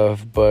political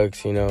stuff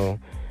books.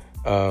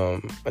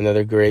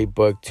 Another great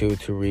book to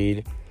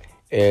read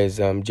is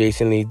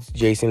Jason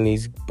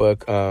Lee's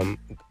book,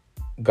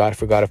 God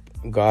Forgot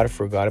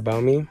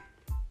About Me.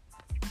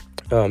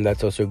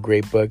 That's also a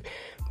great book.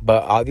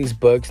 But all these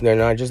books, they're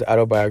not just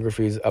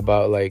autobiographies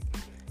about like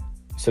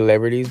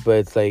celebrities, but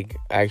it's like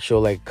actual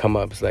like come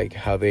ups, like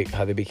how they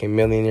became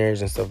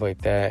millionaires and stuff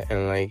like that,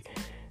 and like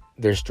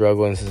their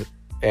struggle,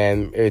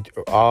 and it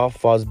all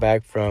falls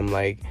back from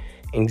like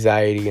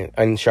anxiety.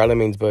 And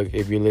Charlemagne's book,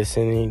 if you're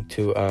listening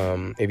to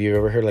if you've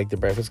ever heard like The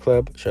Breakfast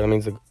Club,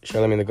 Charlemagne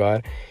the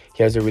God,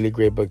 he has a really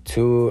great book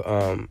too,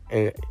 and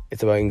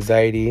it's about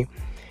anxiety.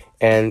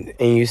 And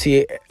you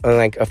see,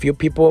 like, a few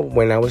people,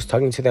 when I was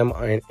talking to them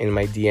in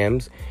my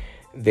DMs,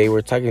 they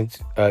were telling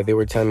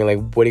me, like,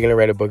 what are you gonna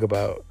write a book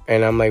about?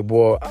 And I'm like,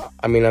 well,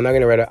 I mean, I'm not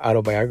gonna write an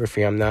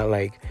autobiography. I'm not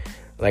like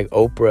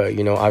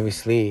Oprah,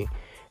 obviously.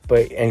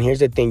 And here's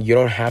the thing: you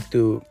don't have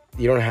to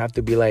be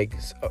like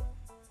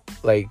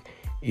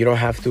you don't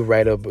have to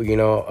write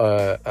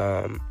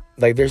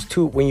like, there's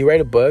two. When you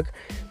write a book,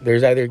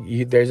 there's either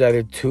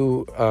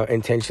two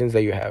intentions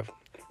that you have.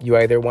 You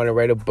either want to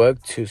write a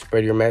book to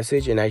spread your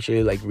message and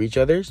actually like reach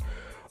others,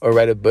 or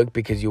write a book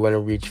because you want to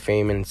reach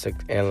fame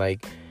and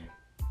like,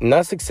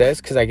 not success,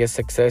 because I guess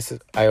success is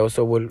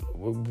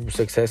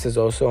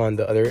also on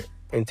the other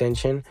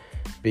intention,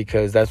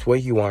 because that's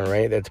what you want,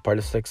 right? That's part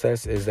of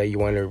success, is that you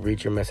want to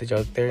reach your message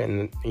out there,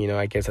 and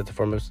I guess that's a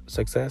form of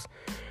success.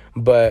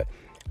 But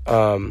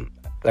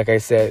like I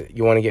said,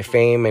 you want to get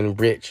fame and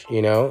rich,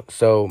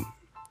 so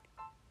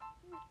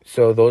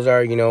those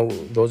are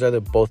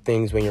the both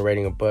things when you're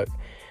writing a book.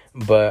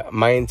 But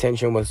my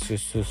intention was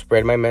to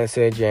spread my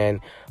message,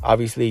 and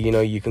obviously,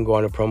 you can go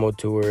on a promo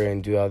tour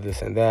and do all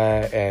this and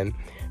that,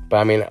 but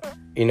I mean,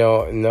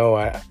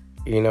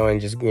 and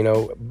just,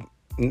 no,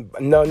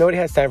 nobody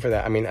has time for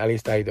that. I mean, at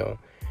least I don't.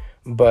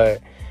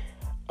 But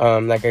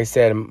like I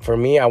said, for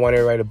me, I want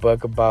to write a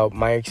book about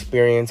my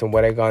experience and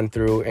what I've gone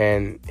through.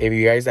 And if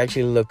you guys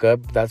actually look up,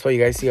 that's why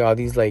you guys see all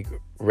these like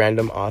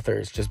random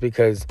authors, just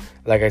because,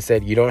 like I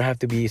said, you don't have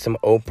to be some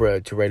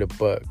Oprah to write a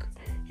book.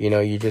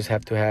 You just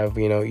have to have,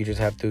 you just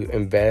have to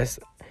invest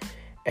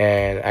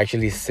and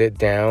actually sit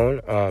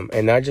down.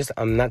 And not just,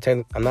 I'm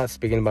not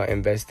speaking about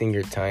investing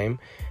your time,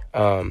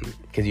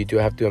 because you do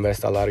have to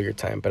invest a lot of your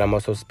time. But I'm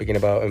also speaking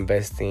about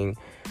investing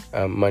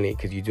money,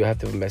 because you do have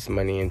to invest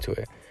money into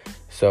it.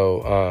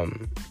 So,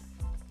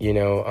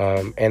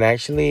 and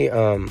actually,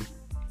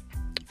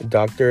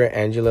 Dr.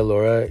 Angela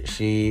Laura,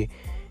 she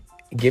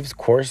gives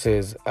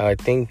courses. I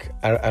think,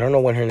 I don't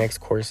know when her next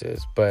course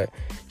is, but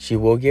she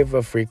will give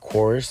a free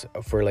course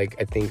for like,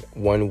 I think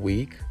 1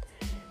 week.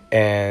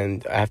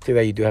 And after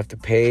that, you do have to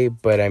pay.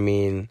 But I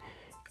mean,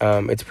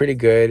 it's pretty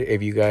good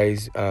if you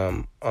guys,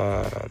 want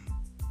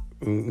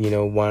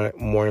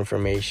more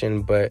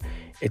information. But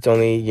it's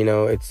only,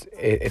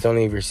 it's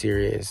only if you're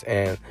serious.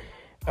 And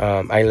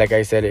like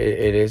I said,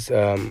 it is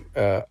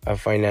a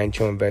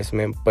financial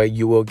investment, but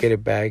you will get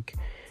it back.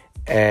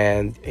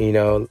 And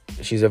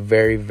she's a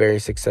very, very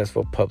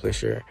successful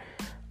publisher.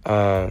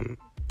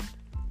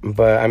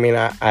 But I mean,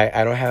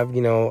 I don't have,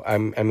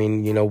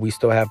 we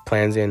still have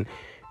plans in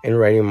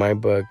writing my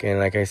book. And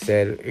like I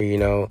said,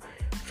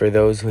 for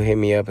those who hit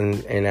me up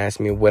and ask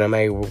me what I'm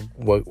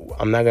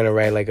not gonna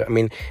write, like, I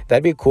mean,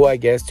 that'd be cool, I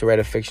guess, to write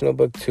a fictional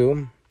book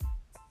too,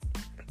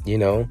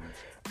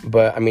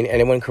 but I mean,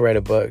 anyone can write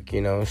a book,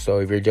 so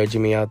if you're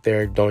judging me out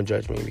there, don't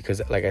judge me,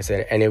 because like I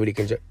said, anybody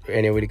can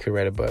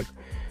write a book.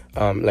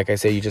 Like I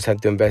said, you just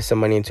have to invest some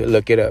money into it.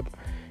 Look it up,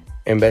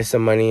 invest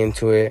some money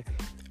into it,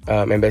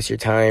 invest your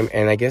time.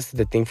 And I guess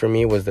the thing for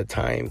me was the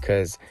time,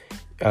 because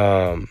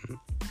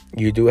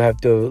you do have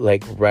to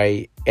like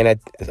write. And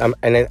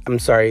I'm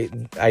sorry,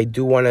 I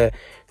do want to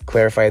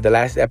clarify. The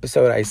last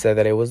episode, I said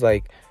that it was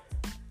like,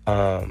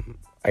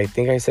 I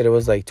think I said it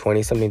was like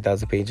 20-something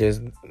thousand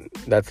pages.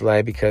 That's a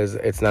lie, because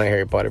it's not a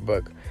Harry Potter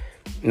book.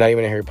 Not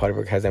even a Harry Potter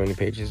book has that many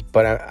pages.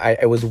 But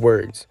it was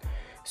words.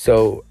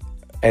 So,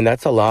 and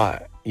that's a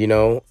lot,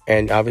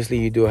 and obviously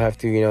you do have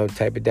to,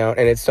 type it down.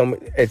 And it's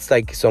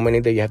like so many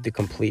that you have to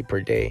complete per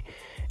day.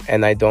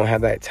 And I don't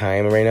have that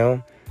time right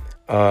now.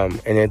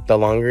 And the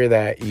longer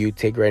that you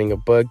take writing a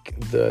book,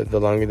 the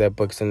longer that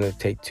book's gonna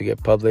take to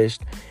get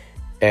published.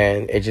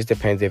 And it just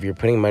depends if you're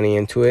putting money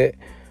into it.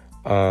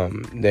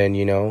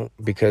 Then,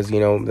 because,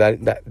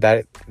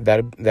 that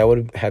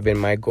would have been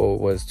my goal,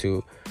 was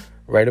to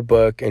write a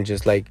book and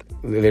just like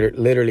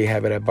literally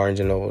have it at Barnes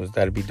and Nobles.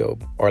 That'd be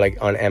dope. Or like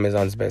on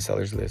Amazon's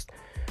bestsellers list.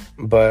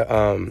 But,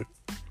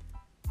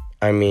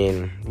 I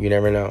mean, you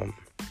never know.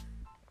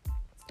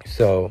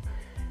 So,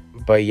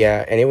 but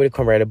yeah, anybody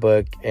can write a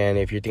book. And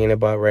if you're thinking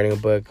about writing a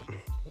book,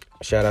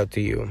 shout out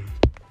to you.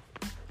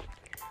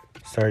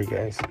 Sorry,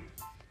 guys.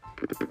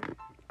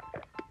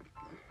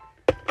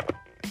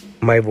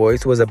 My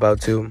voice was about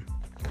to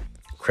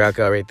crack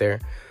out right there.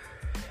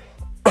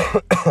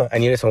 I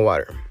needed some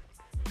water.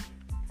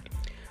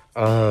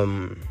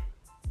 But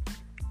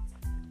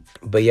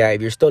yeah,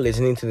 if you're still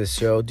listening to the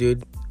show,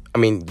 dude, I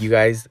mean, you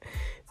guys,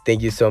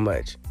 thank you so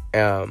much.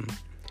 I'm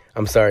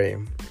sorry.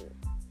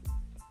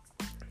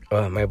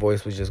 My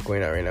voice was just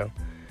going out right now.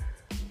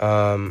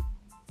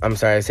 I'm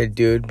sorry, I said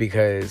dude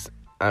because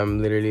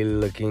I'm literally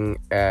looking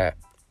at,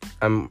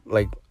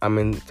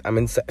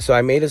 so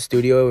I made a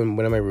studio in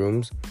one of my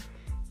rooms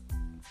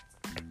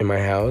in my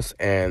house,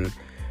 and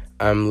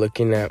I'm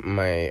looking at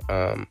my,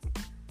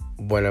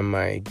 one of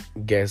my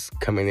guests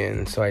coming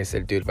in, so I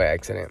said dude by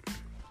accident.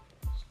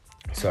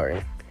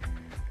 Sorry.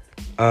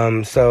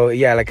 So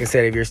yeah, like I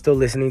said, if you're still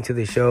listening to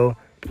the show,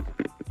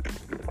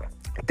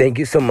 thank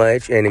you so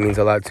much, and it means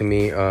a lot to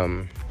me.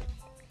 I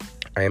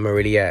am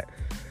already at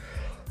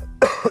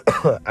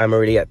I'm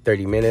already at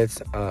 30 minutes.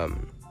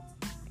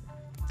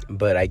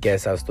 But I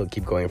guess I'll still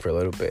keep going for a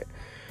little bit.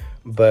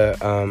 But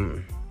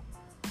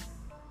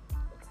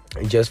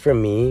just for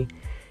me,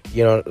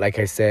 you know, like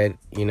I said,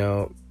 you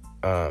know,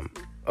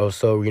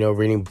 also, you know,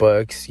 reading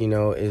books, you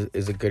know,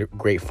 is a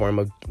great form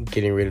of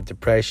getting rid of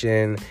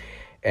depression,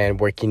 and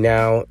working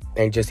out,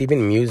 and just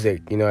even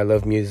music. You know, I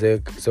love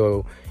music,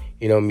 so,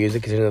 you know,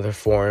 music is another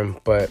form,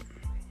 but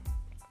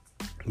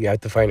you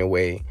have to find a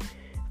way.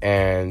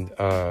 And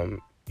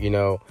you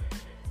know,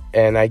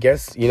 and I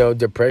guess, you know,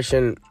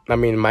 depression, I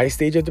mean, my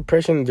stage of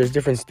depression, there's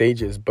different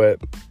stages, but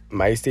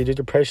my stage of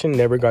depression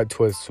never got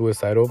to a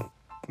suicidal,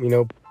 you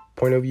know,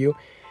 point of view.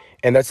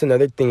 And that's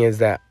another thing, is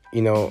that,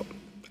 you know,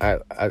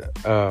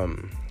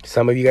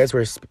 some of you guys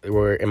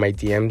were in my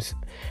DMs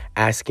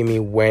asking me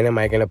when am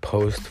I gonna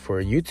post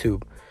for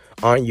YouTube,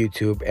 on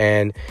YouTube,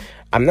 and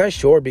I'm not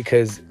sure,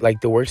 because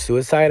like the word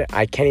suicide,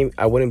 I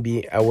wouldn't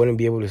be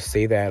able to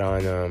say that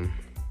on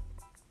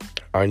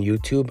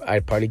YouTube.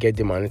 I'd probably get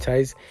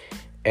demonetized,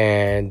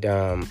 and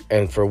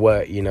for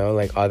what, you know,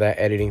 like all that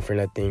editing for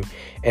nothing.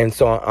 And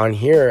so on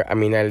here, I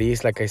mean, at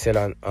least like I said,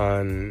 on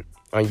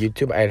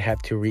YouTube, I'd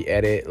have to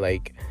re-edit,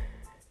 like,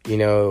 you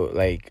know,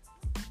 like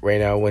right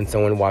now when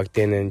someone walked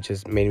in and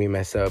just made me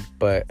mess up,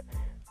 but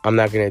I'm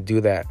not gonna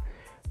do that.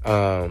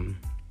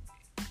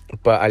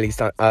 But at least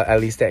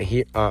that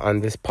here on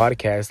this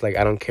podcast, like,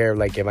 I don't care,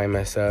 like, if I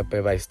mess up,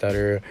 if I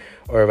stutter,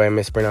 or if I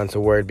mispronounce a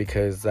word,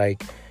 because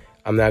like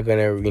I'm not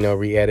gonna, you know,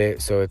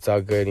 re-edit, so it's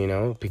all good, you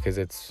know, because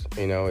it's,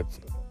 you know, it's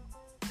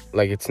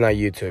like, it's not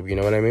YouTube, you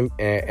know what I mean?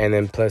 And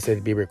then plus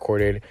it'd be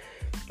recorded,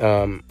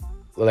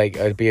 like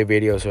it'd be a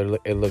video, so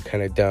it look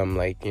kind of dumb,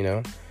 like, you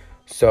know.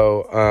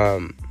 So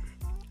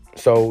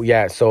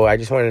yeah, so I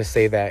just wanted to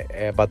say that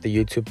about the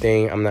YouTube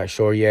thing. I'm not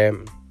sure yet,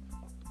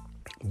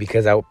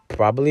 because I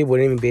probably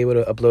wouldn't even be able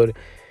to upload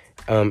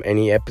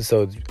any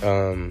episodes,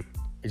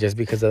 just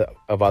because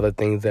of all the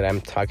things that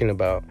I'm talking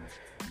about.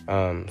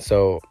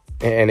 So,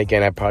 and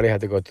again, I probably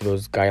have to go through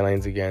those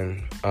guidelines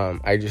again.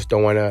 I just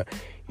don't want to,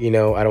 you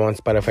know, I don't want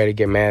Spotify to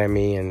get mad at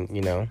me and,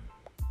 you know,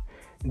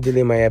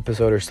 delete my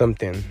episode or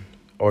something,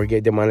 or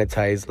get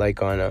demonetized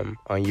like on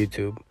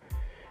YouTube.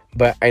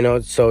 But I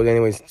know, so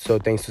anyways, so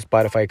thanks to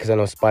Spotify, because I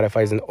know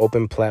Spotify is an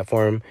open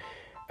platform.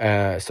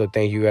 So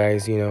thank you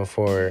guys, you know,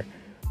 for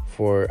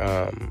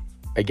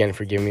again,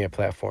 for giving me a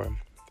platform.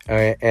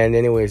 And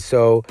anyways,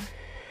 so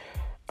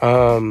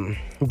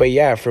but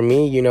yeah, for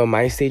me, you know,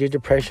 my stage of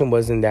depression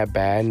wasn't that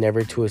bad,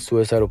 never to a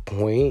suicidal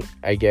point,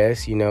 I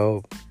guess, you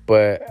know,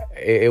 but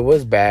it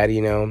was bad,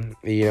 you know,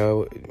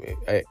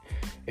 it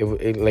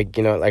like,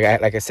 you know,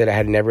 like I said, I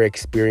had never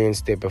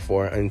experienced it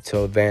before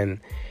until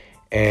then.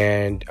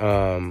 And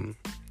I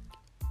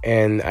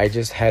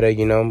just had a,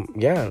 you know,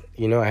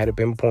 I had a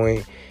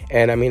pinpoint.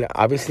 And I mean,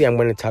 obviously I'm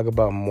going to talk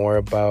about more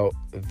about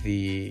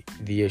the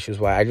issues.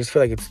 Why I just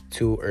feel like it's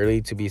too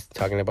early to be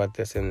talking about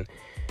this in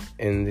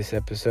this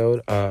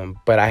episode.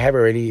 But I've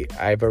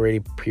already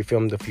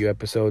pre-filmed a few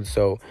episodes.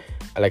 So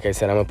like I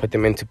said, I'm going to put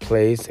them into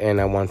place,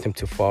 and I want them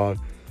to fall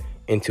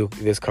into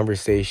this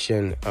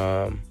conversation,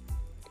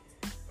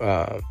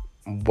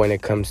 when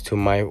it comes to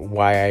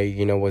why I,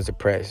 you know, was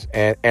depressed.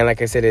 And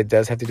like I said, it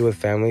does have to do with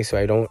family, so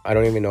I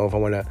don't even know if I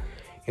want to,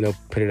 you know,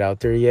 put it out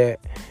there yet.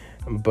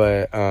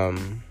 But I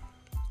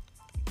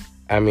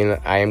mean,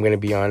 I am going to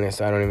be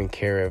honest, I don't even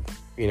care if,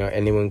 you know,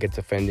 anyone gets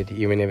offended,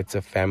 even if it's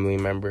a family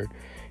member.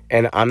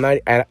 And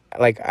I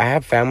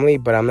have family,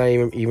 but I'm not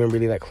even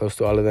really that close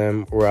to all of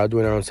them. We're all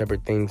doing our own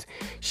separate things.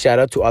 Shout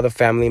out to all the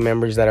family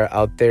members that are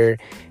out there,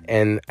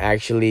 and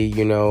actually,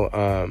 you know,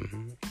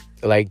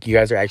 like, you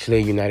guys are actually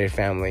a united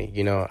family.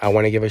 You know, I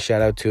want to give a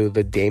shout out to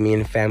the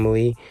Damien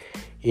family,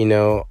 you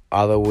know,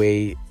 all the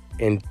way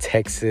in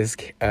Texas.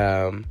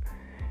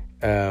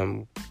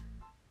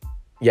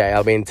 Yeah,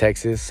 I'll be in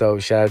Texas, so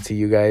shout out to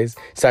you guys.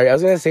 Sorry, I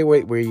was gonna say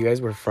where you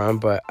guys were from,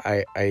 but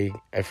I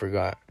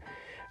forgot.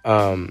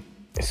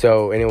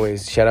 So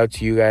anyways, shout out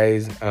to you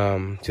guys,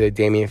 to the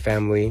Damien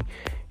family.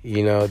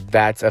 You know,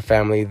 that's a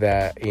family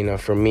that, you know,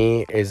 for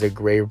me is a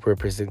great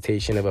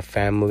representation of a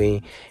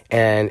family.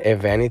 And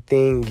if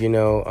anything, you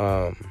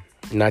know,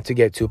 not to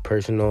get too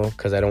personal,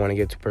 because I don't want to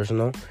get too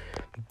personal,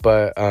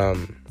 but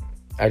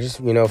I just,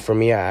 for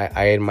me,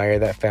 I admire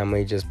that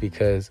family just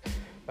because,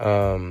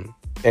 and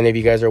if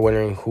you guys are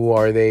wondering who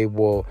are they,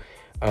 well,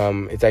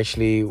 it's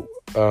actually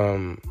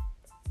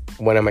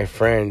one of my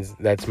friends.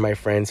 That's my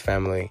friend's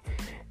family.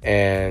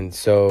 And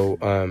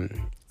so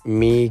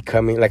me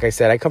coming, like I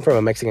said, I come from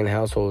a Mexican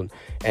household,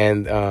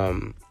 and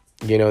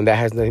that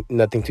has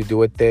nothing to do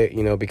with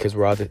it, because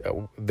we're all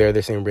they're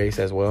the same race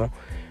as well.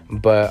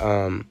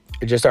 But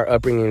just our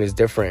upbringing is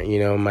different.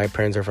 My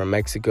parents are from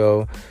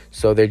Mexico,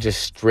 so they're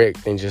just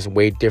strict and just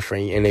way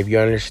different. And if you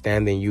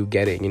understand, then you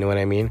get it. You know what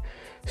I mean?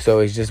 So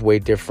it's just way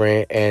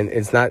different, and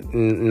it's not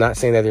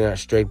saying that they're not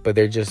strict, but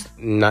they're just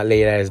not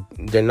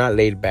they're not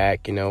laid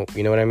back. You know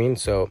what I mean?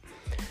 So,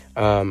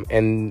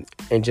 and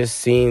just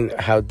seeing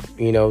how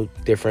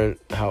different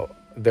how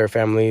their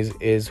families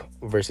is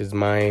versus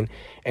mine.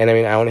 And I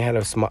mean, I only have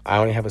a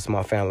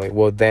small family.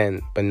 Well,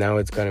 then, but now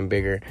it's gotten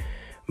bigger.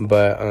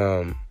 But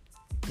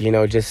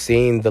just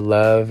seeing the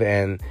love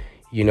and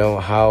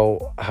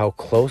how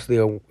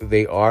closely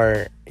they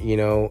are,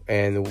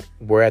 and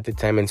were at the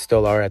time and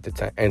still are at the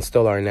time and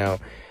still are now,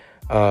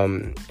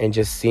 and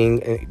just seeing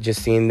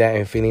that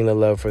and feeling the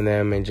love from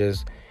them, and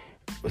just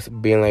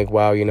being like,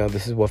 wow,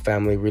 this is what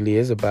family really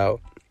is about.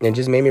 And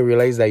just made me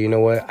realize that,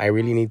 what, I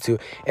really need to,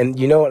 and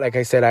like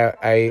I said,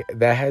 I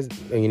that has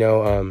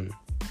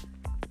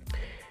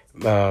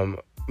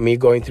me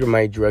going through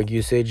my drug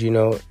usage,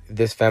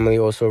 this family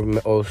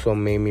also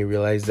made me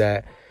realize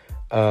that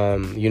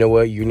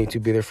what, you need to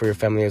be there for your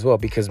family as well,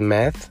 because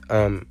meth,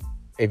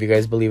 if you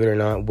guys believe it or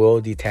not,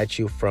 will detach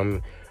you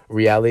from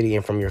reality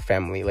and from your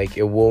family. Like,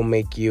 it will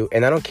make you,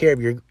 and I don't care if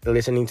you're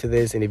listening to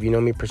this, and if you know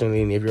me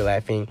personally, and if you're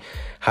laughing,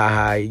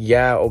 haha,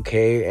 yeah,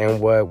 okay, and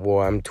what, well,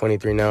 I'm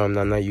 23 now, I'm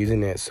not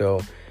using it, so,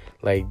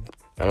 like,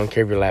 I don't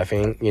care if you're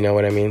laughing, you know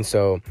what I mean?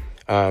 So,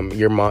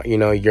 your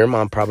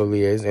mom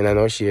probably is, and I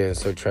know she is,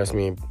 so trust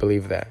me,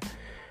 believe that.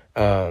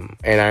 And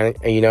I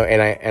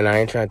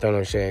ain't trying to throw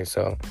no shade,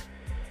 so,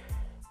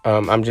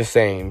 I'm just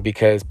saying,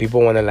 because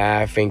people want to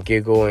laugh and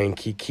giggle and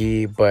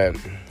kiki, but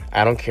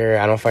I don't care.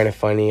 I don't find it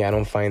funny. I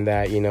don't find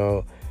that,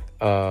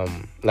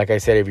 like I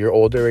said, if you're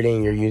older already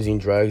and you're using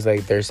drugs,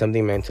 like, there's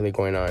something mentally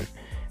going on,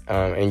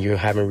 and you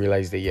haven't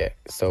realized it yet.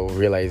 So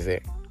realize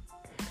it,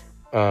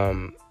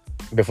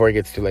 before it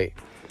gets too late.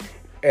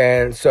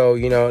 And so,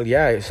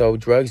 so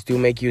drugs do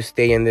make you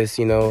stay in this,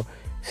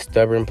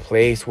 stubborn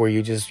place where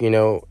you just,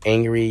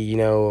 angry,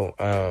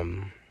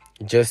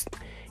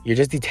 you're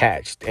just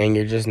detached, and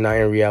you're just not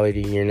in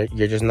reality.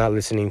 You're just not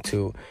listening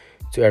to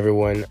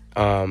everyone,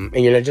 and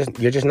you're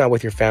just not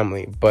with your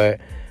family. But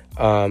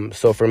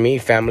so for me,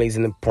 family is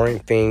an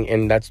important thing,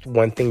 and that's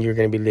one thing you're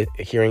going to be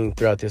hearing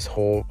throughout this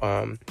whole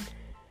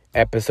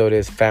episode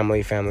is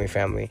family.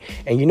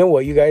 And you know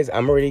what, you guys,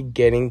 I'm already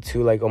getting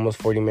to like almost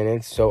 40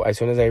 minutes. So as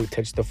soon as I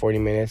touch the 40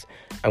 minutes,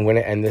 I'm going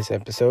to end this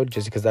episode,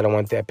 just because I don't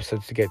want the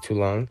episode to get too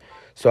long.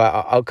 So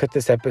I'll cut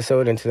this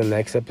episode into the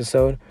next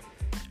episode.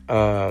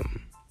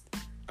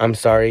 I'm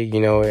sorry,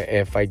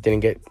 if I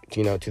didn't get,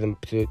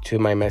 to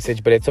my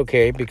message, but it's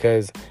okay,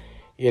 because,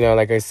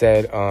 like I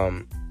said,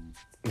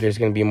 there's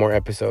going to be more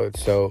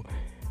episodes. So,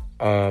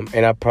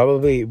 and I'll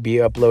probably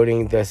be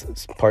uploading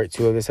this part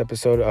 2 of this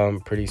episode,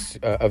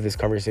 of this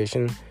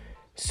conversation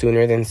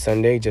sooner than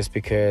Sunday, just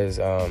because,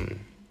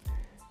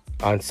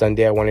 on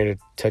Sunday I wanted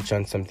to touch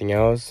on something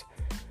else.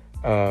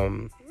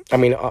 And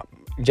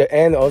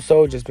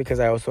also just because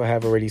I also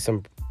have already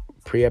some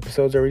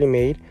pre-episodes already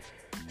made.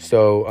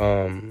 So,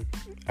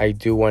 I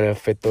do want to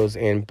fit those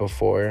in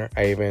before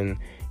I even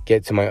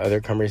get to my other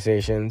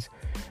conversations.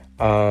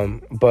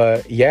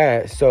 But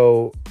yeah,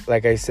 so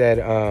like I said,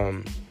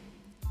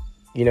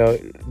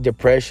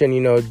 depression,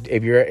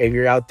 if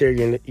you're out there,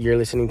 you're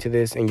listening to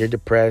this and you're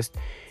depressed,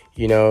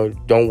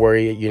 don't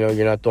worry,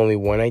 you're not the only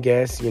one, I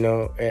guess,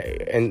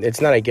 and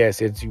it's not, I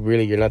guess, it's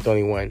really, you're not the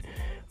only one.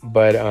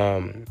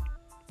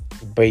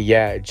 But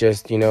yeah,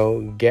 just,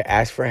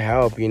 ask for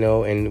help,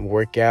 and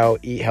work out,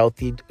 eat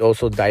healthy,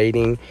 also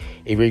dieting.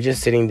 If you're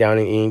just sitting down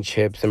and eating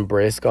chips and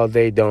brisk all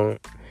day, don't,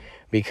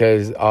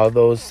 because all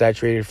those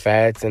saturated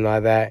fats and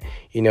all that,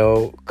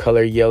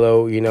 color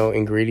yellow,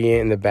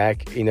 ingredient in the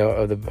back,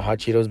 of the Hot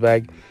Cheetos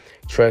bag,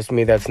 trust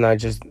me, that's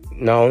not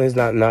only is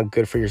not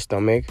good for your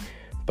stomach,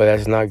 but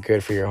that's not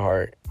good for your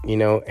heart,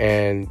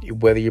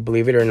 and whether you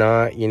believe it or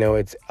not,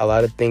 it's a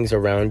lot of things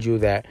around you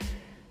that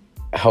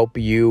help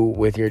you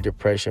with your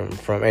depression,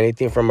 from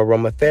anything from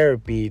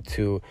aromatherapy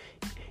to,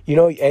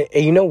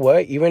 and you know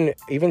what, even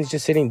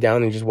just sitting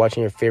down and just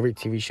watching your favorite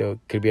TV show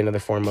could be another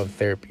form of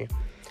therapy.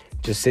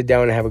 Just sit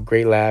down and have a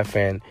great laugh,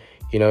 and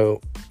you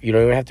don't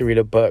even have to read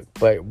a book,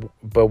 but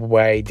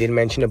why I did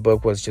mention a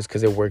book was just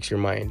because it works your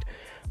mind.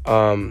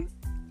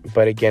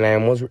 But again,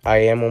 I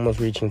am almost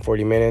reaching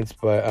 40 minutes,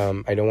 but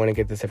I don't want to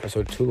get this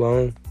episode too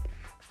long,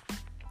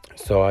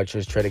 so I'll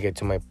just try to get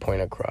to my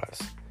point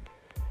across.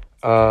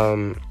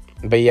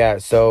 But yeah,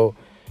 so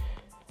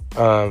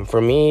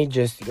for me,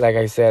 just like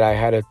I said, I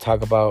had to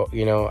talk about,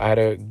 I had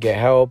to get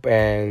help,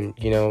 and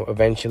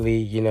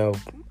eventually,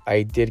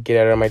 I did get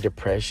out of my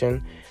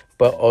depression.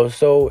 But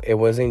also, it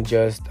wasn't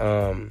just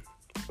I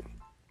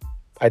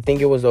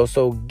think it was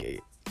also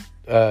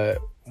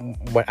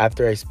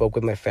after I spoke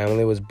with my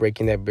family, was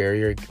breaking that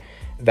barrier,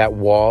 that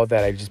wall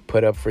that I just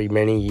put up for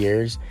many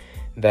years,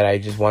 that I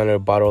just wanted to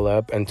bottle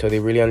up until they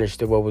really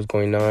understood what was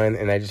going on.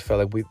 And I just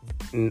felt like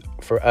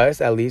for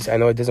us at least, I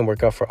know it doesn't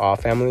work out for all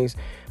families,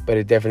 but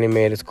it definitely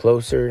made us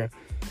closer.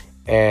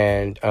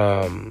 And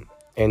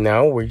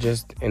now we're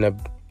just in a,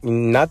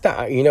 not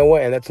that, you know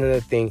what, and that's another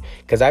thing,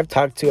 because I've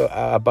talked to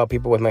about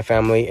people with my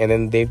family, and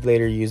then they've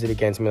later used it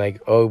against me, like,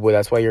 oh, well,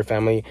 that's why your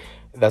family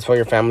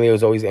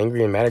was always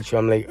angry and mad at you.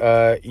 I'm like,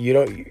 you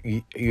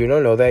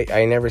don't know that.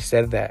 I never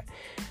said that.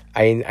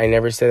 I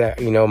never said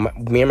that. You know,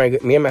 me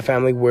and my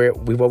family,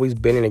 we've always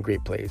been in a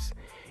great place.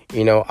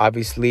 You know,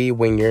 obviously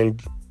when you're in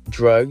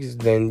drugs,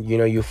 then, you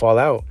know, you fall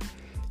out.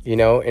 You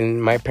know,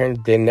 and my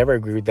parents, they never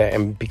agreed with that,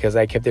 and because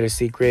I kept it a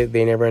secret,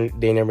 they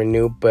never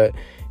knew. But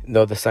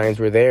though the signs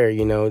were there,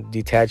 you know,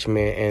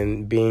 detachment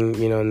and being,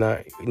 you know,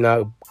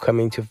 not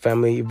coming to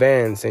family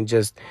events and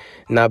just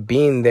not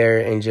being there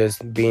and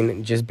just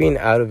being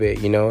out of it,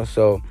 you know.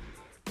 So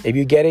if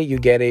you get it, you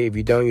get it. If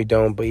you don't, you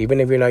don't. But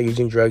even if you're not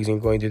using drugs and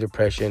going through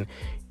depression,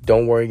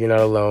 don't worry, you're not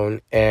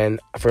alone.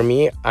 And for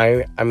me,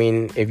 I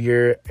mean,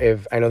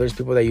 if I know there's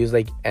people that use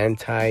like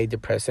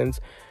antidepressants,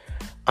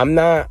 I'm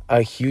not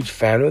a huge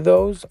fan of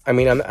those. I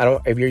mean,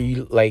 if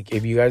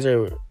you guys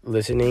are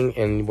listening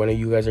and one of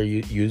you guys are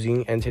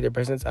using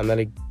antidepressants, I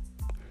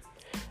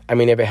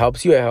mean, if it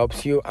helps you, it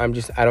helps you. I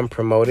don't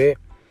promote it.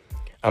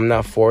 I'm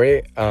not for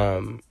it.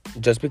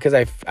 Just because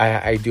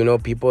I do know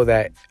people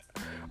that,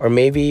 or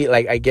maybe,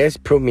 like, I guess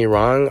prove me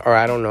wrong, or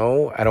I don't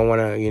know. I don't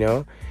want to, you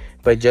know,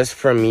 but just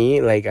for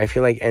me, like, I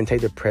feel like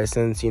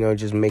antidepressants, you know,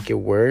 just make it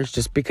worse,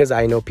 just because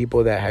I know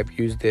people that have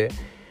used it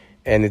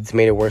and it's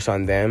made it worse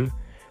on them.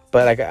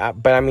 But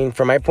I mean,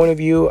 from my point of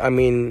view, I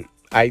mean,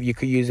 you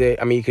could use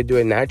it. I mean, you could do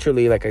it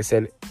naturally. Like I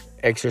said,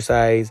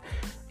 exercise,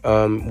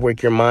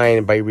 work your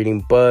mind by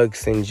reading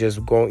books and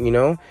just go, you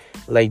know,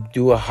 like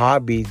do a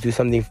hobby, do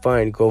something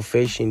fun, go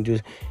fishing, do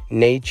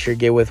nature,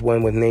 get with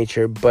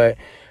nature. But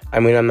I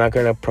mean, I'm not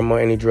going to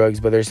promote any drugs,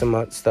 but there's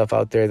some stuff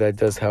out there that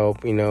does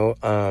help, you know.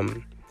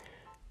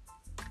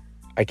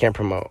 I can't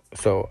promote,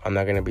 so I'm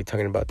not going to be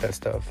talking about that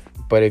stuff.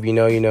 But if you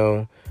know, you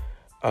know.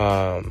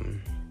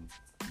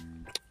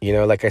 You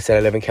know, like I said,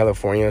 I live in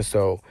California,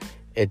 so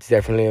it's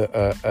definitely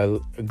a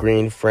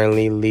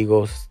green-friendly,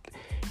 legal,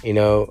 you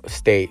know,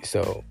 state.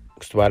 So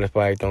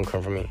Spotify, don't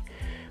come for me.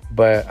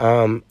 But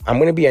I'm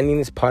going to be ending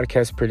this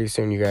podcast pretty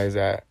soon, you guys,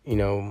 you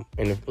know,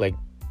 in like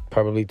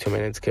probably 2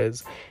 minutes,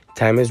 because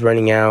time is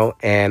running out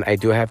and I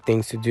do have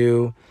things to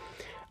do.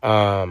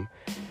 Yeah,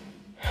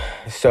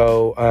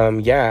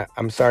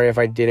 I'm sorry if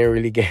I didn't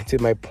really get to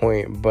my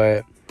point,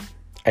 but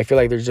I feel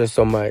like there's just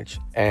so much.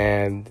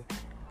 And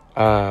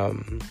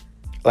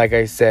like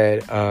I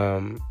said,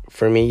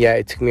 for me, yeah,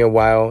 it took me a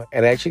while.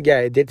 And actually,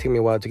 yeah, it did take me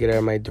a while to get out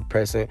of my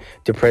depressing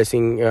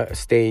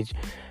stage.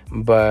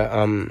 But,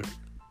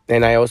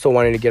 and I also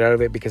wanted to get out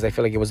of it because I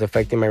feel like it was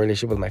affecting my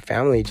relationship with my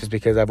family, just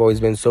because I've always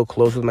been so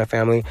close with my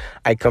family.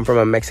 I come from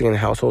a Mexican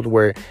household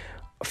where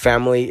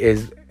family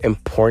is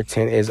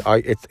important, it's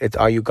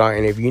all you got.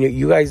 And if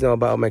you guys know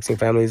about Mexican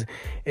families,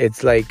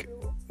 it's like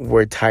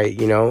we're tight,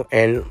 you know.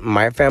 And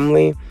my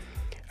family,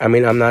 I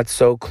mean, I'm not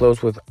so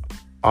close with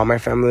all my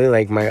family,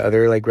 like my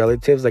other like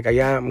relatives. Like,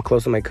 yeah, I'm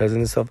close to my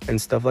cousins and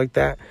stuff like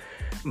that.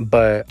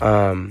 But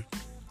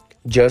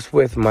just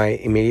with my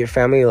immediate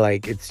family,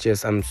 like, it's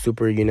just, I'm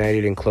super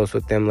united and close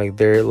with them. Like,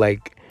 they're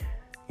like,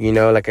 you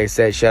know, like I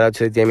said, shout out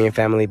to the Damien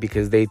family,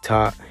 because they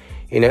taught,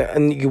 you know,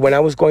 and when I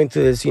was going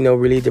through this, you know,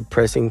 really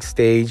depressing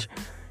stage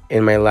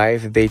in my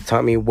life, they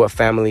taught me what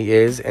family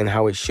is and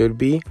how it should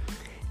be.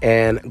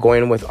 And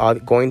going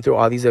through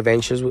all these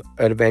adventures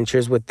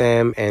with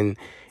them, and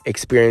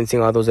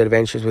experiencing all those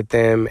adventures with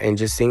them, and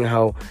just seeing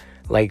how,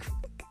 like,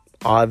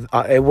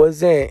 it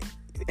wasn't,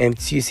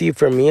 and you see,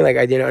 for me, like,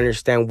 I didn't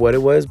understand what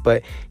it was,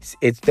 but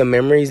it's the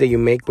memories that you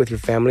make with your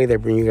family that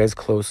bring you guys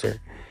closer.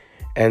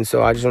 And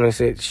so I just want to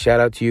say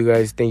shout out to you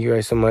guys. Thank you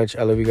guys so much.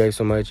 I love you guys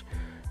so much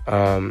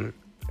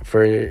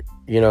for,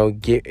 you know,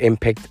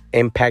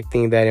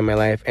 impacting that in my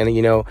life. And,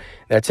 you know,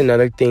 that's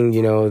another thing,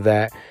 you know,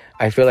 that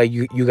I feel like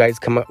you guys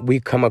we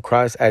come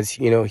across as,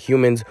 you know,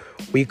 humans.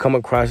 We come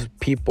across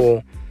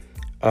people.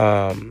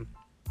 I'm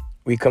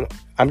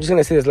just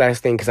gonna say this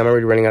last thing because I'm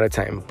already running out of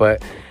time.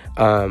 But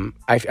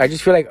I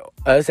just feel like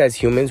us as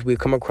humans, we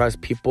come across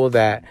people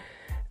that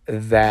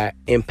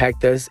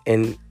impact us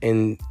in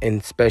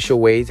special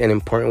ways and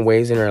important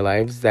ways in our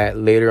lives, that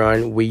later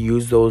on we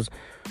use those,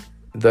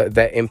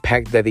 the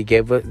impact that they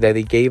gave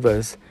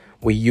us,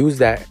 we use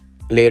that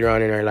later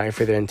on in our life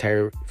for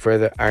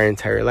our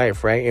entire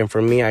life, right? And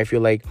for me, I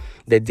feel like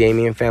the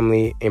Damien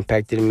family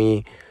impacted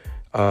me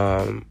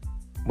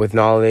with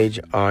knowledge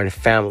on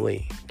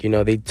family. You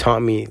know, they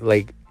taught me,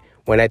 like,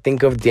 when I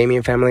think of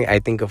Damien family, I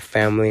think of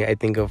family.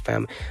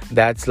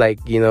 That's, like,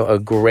 you know, a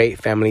great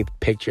family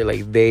picture.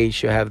 Like, they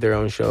should have their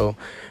own show,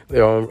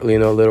 their own, you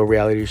know, little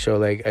reality show.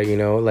 Like, you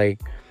know, like,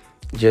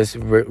 just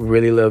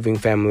really loving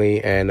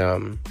family.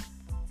 And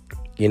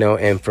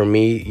And for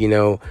me,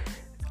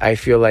 I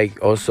feel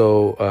like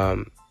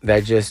also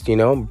that just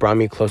brought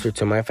me closer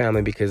to my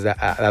family, because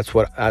that's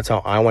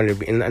how I wanted to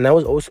be. And I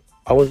was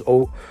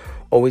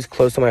always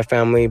close to my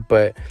family,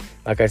 but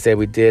like I said,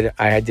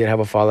 I did have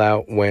a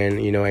fallout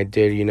when I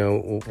did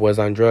was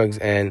on drugs.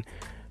 And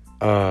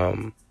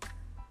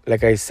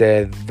like I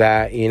said,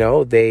 that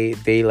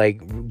they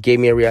like gave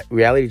me a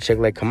reality check,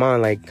 like come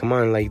on, like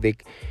they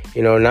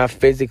not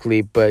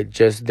physically, but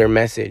just their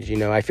message.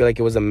 I feel like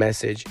it was a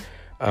message.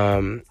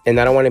 And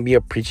I don't want to be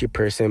a preachy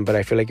person, but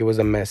I feel like it was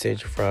a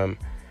message from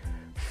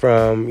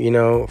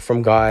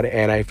God.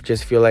 And I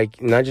just feel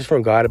like not just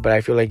from God, but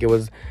I feel like it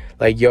was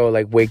like, yo,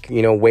 like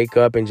wake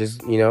up and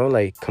just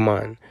like come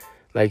on,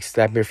 like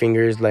snap your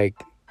fingers, like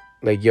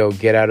yo,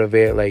 get out of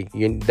it. Like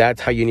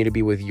that's how you need to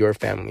be with your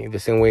family. The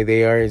same way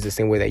they are is the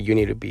same way that you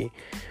need to be.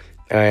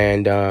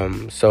 And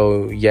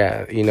so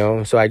yeah,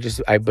 so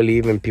I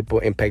believe in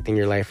people impacting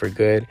your life for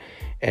good,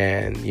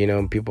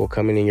 and people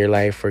coming in your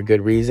life for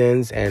good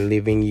reasons, and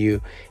leaving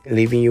you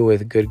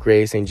with good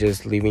grace, and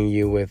just leaving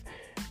you with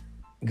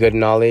good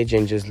knowledge,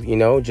 and just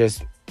leaving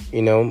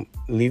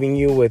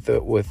you with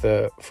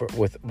a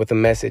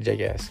message, I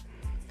guess.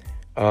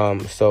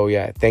 So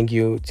yeah, thank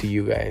you to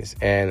you guys.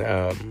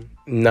 And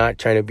not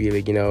trying to be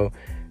like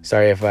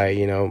sorry if I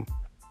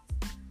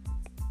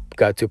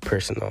got too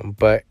personal,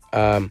 but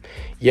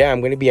yeah,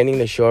 I'm gonna be ending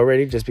the show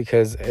already, just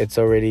because it's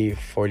already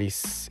 40.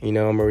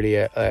 I'm already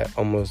at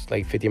almost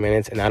like 50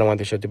 minutes, and I don't want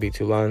the show to be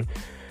too long.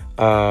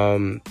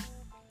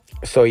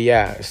 So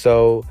yeah,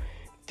 so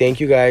thank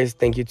you guys.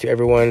 Thank you to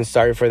everyone.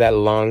 Sorry for that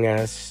long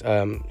ass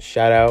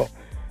shout out.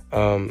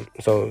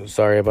 So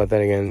sorry about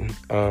that again.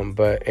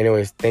 But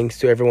anyways, thanks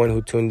to everyone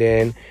who tuned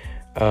in.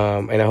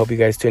 And I hope you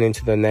guys tune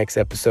into the next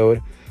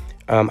episode.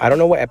 I don't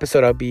know what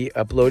episode I'll be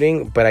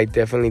uploading, but I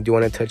definitely do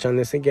want to touch on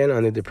this again,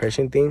 on the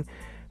depression thing.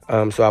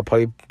 So I'll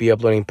probably be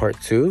uploading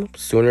part 2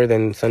 sooner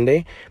than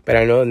Sunday. But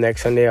I know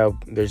next Sunday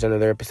there's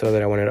another episode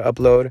that I wanted to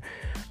upload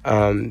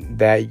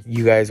that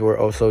you guys were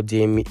also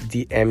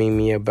DMing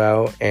me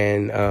about.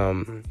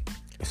 And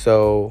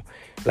so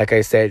like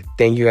I said,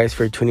 thank you guys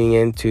for tuning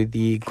in to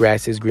the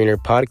Grass is Greener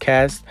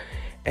podcast.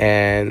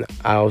 And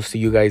I'll see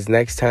you guys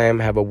next time.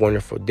 Have a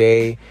wonderful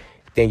day.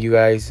 Thank you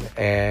guys,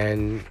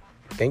 and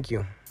thank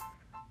you.